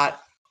it a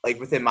lot like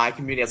within my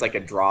community as like a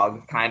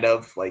drug kind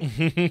of like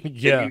the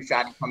Yeah. new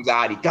shiny comes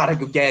out, you gotta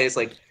go get it. It's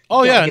like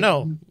Oh you gotta yeah, get the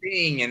no. new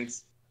thing, and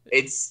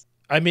it's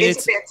I mean,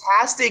 it's a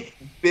fantastic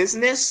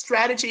business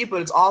strategy,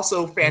 but it's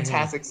also Mhm.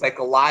 fantastic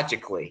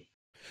psychologically.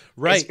 It's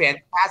Right.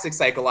 fantastic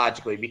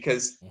psychologically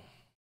because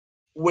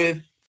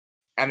with,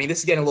 I mean, this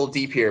is getting a little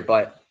deep here,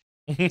 but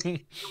human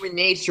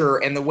nature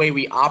and the way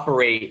we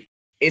operate,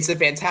 it's a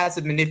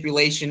fantastic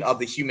manipulation of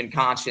the human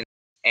conscience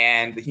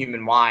and the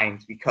human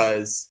mind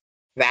because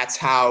that's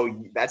how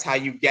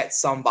you get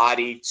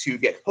somebody to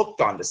get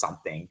hooked onto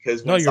something.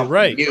 Because No, when you're something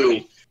right.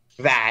 new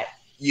that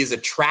is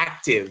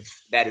attractive,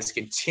 that is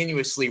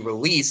continuously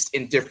released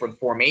in different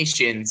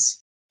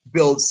formations,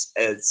 builds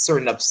a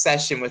certain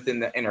obsession within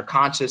the inner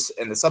conscious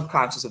and the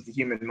subconscious of the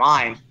human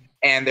mind,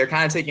 and they're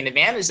kind of taking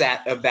advantage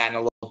of that in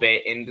a little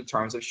bit in the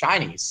terms of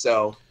shinies.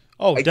 So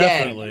Oh, again,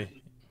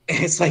 definitely.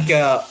 it's like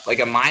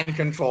a mind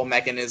control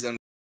mechanism.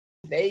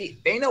 They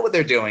know what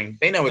they're doing.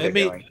 They know what I they're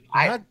mean,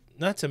 doing.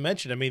 not to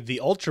mention, I mean, the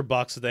Ultra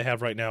Box that they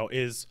have right now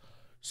is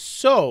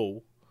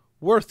so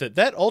worth it.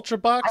 That Ultra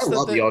I Box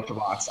love the Ultra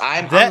Box.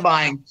 that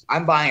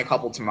I'm buying a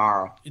couple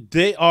tomorrow.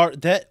 they are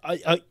that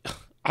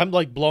I'm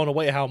like blown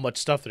away how much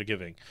stuff they're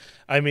giving.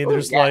 I mean, Oh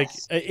there's like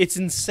yes. it's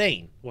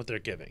insane what they're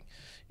giving.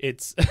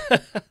 It's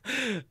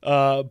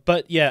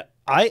but yeah,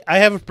 I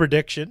have a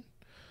prediction.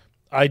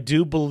 I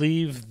do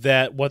believe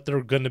that what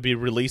they're going to be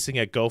releasing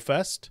at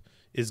GoFest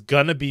is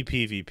going to be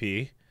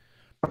PvP.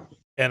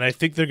 And I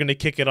think they're going to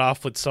kick it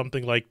off with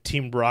something like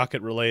Team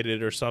Rocket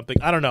related or something.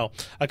 I don't know.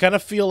 I kind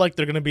of feel like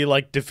they're going to be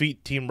like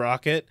defeat Team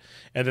Rocket,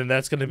 and then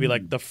that's going to be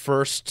like the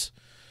first.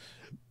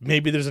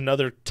 Maybe there's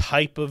another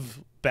type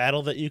of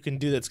battle that you can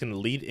do that's going to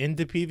lead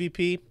into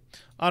PvP.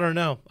 I don't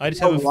know. I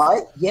just have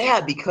What? Yeah,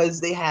 because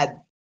they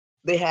had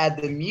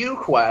the Mew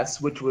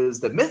quest, which was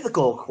the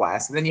mythical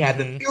quest, and then you had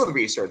the Mhm. field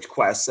research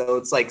quest. So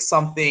it's like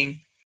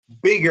something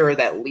bigger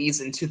that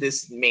leads into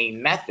this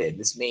main method,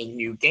 this main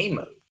new game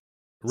mode.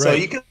 So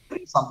Right. you could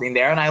do something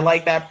there, and I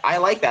like that. I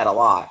like that a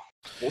lot.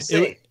 We'll It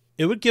see.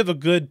 it would give a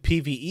good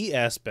PvE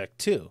aspect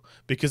too,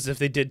 because if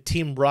they did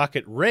Team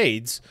Rocket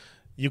raids,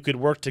 you could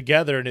work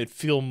together and it'd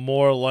feel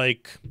more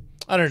like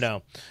I don't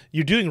know.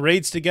 You're doing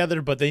raids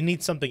together, but they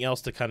need something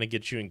else to kind of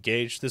get you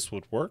engaged. This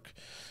would work.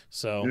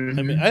 So, I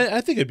mean, Hmm.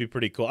 I think it'd be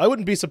pretty cool. I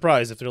wouldn't be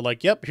surprised if they're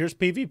like, "Yep, here's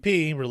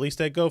PvP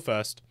released at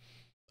GoFest."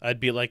 I'd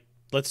be like,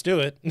 "Let's do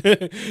it."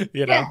 you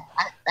Yeah, know?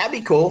 that'd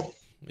be cool.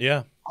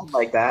 Yeah. I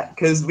like that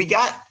because we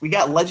got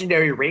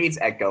legendary raids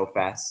at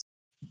GoFest.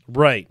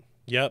 Right.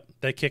 Yep.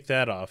 They kicked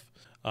that off.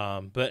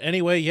 But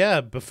anyway,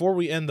 yeah. Before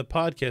we end the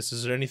podcast,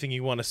 is there anything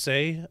you want to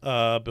say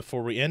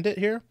before we end it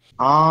here?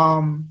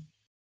 Um,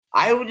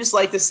 I would just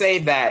like to say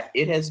that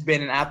it has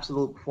been an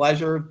absolute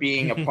pleasure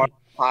being a part of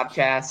the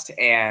podcast,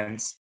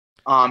 and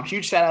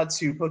huge shout out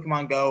to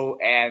Pokemon Go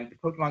and the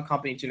Pokemon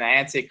Company to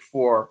Niantic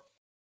for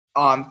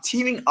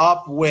teaming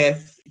up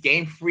with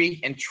Game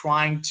Freak and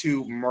trying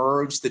to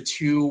merge the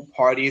two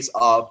parties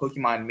of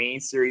Pokemon main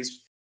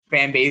series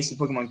fan base and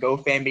Pokemon Go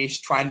fan base,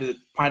 trying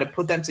to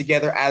put them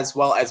together as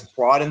well as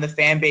broaden the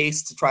fan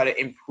base to try to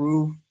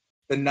improve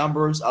the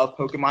numbers of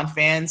Pokemon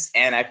fans.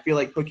 And I feel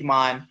like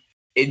Pokemon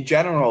in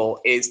general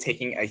is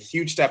taking a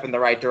huge step in the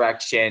right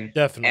direction. And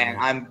Definitely.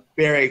 I'm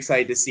very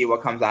excited to see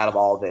what comes out of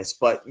all of this.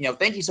 But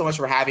thank you so much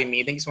for having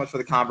me. Thank you so much for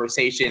the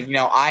conversation.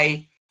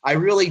 I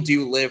really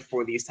do live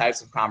for these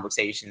types of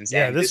conversations,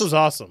 Yeah, and this was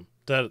awesome.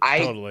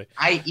 Totally.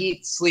 I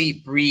eat,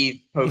 sleep, breathe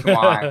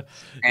Pokemon,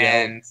 yeah.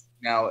 and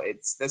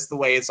that's the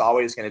way it's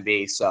always going to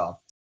be. So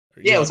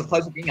yeah, it Yep. was a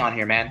pleasure being on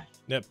here, man.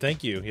 Yep.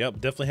 Thank you. Yep.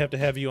 Definitely have to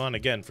have you on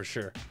again for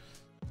sure.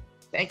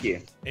 Thank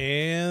you.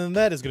 And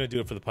that is going to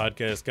do it for the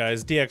podcast,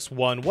 guys.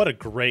 DX1, what a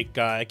great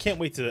guy. I can't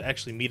wait to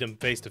actually meet him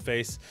face to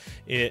face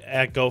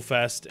at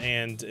GoFest,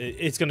 and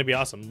it's going to be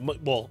awesome.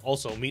 Well,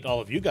 also meet all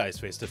of you guys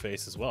face to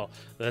face as well.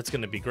 That's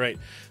going to be great.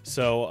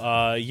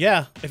 So,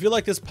 yeah, if you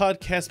like this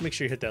podcast, make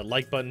sure you hit that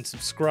like button,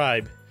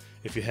 subscribe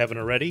if you haven't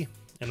already,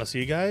 and I'll see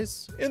you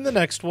guys in the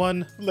next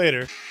one.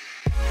 Later.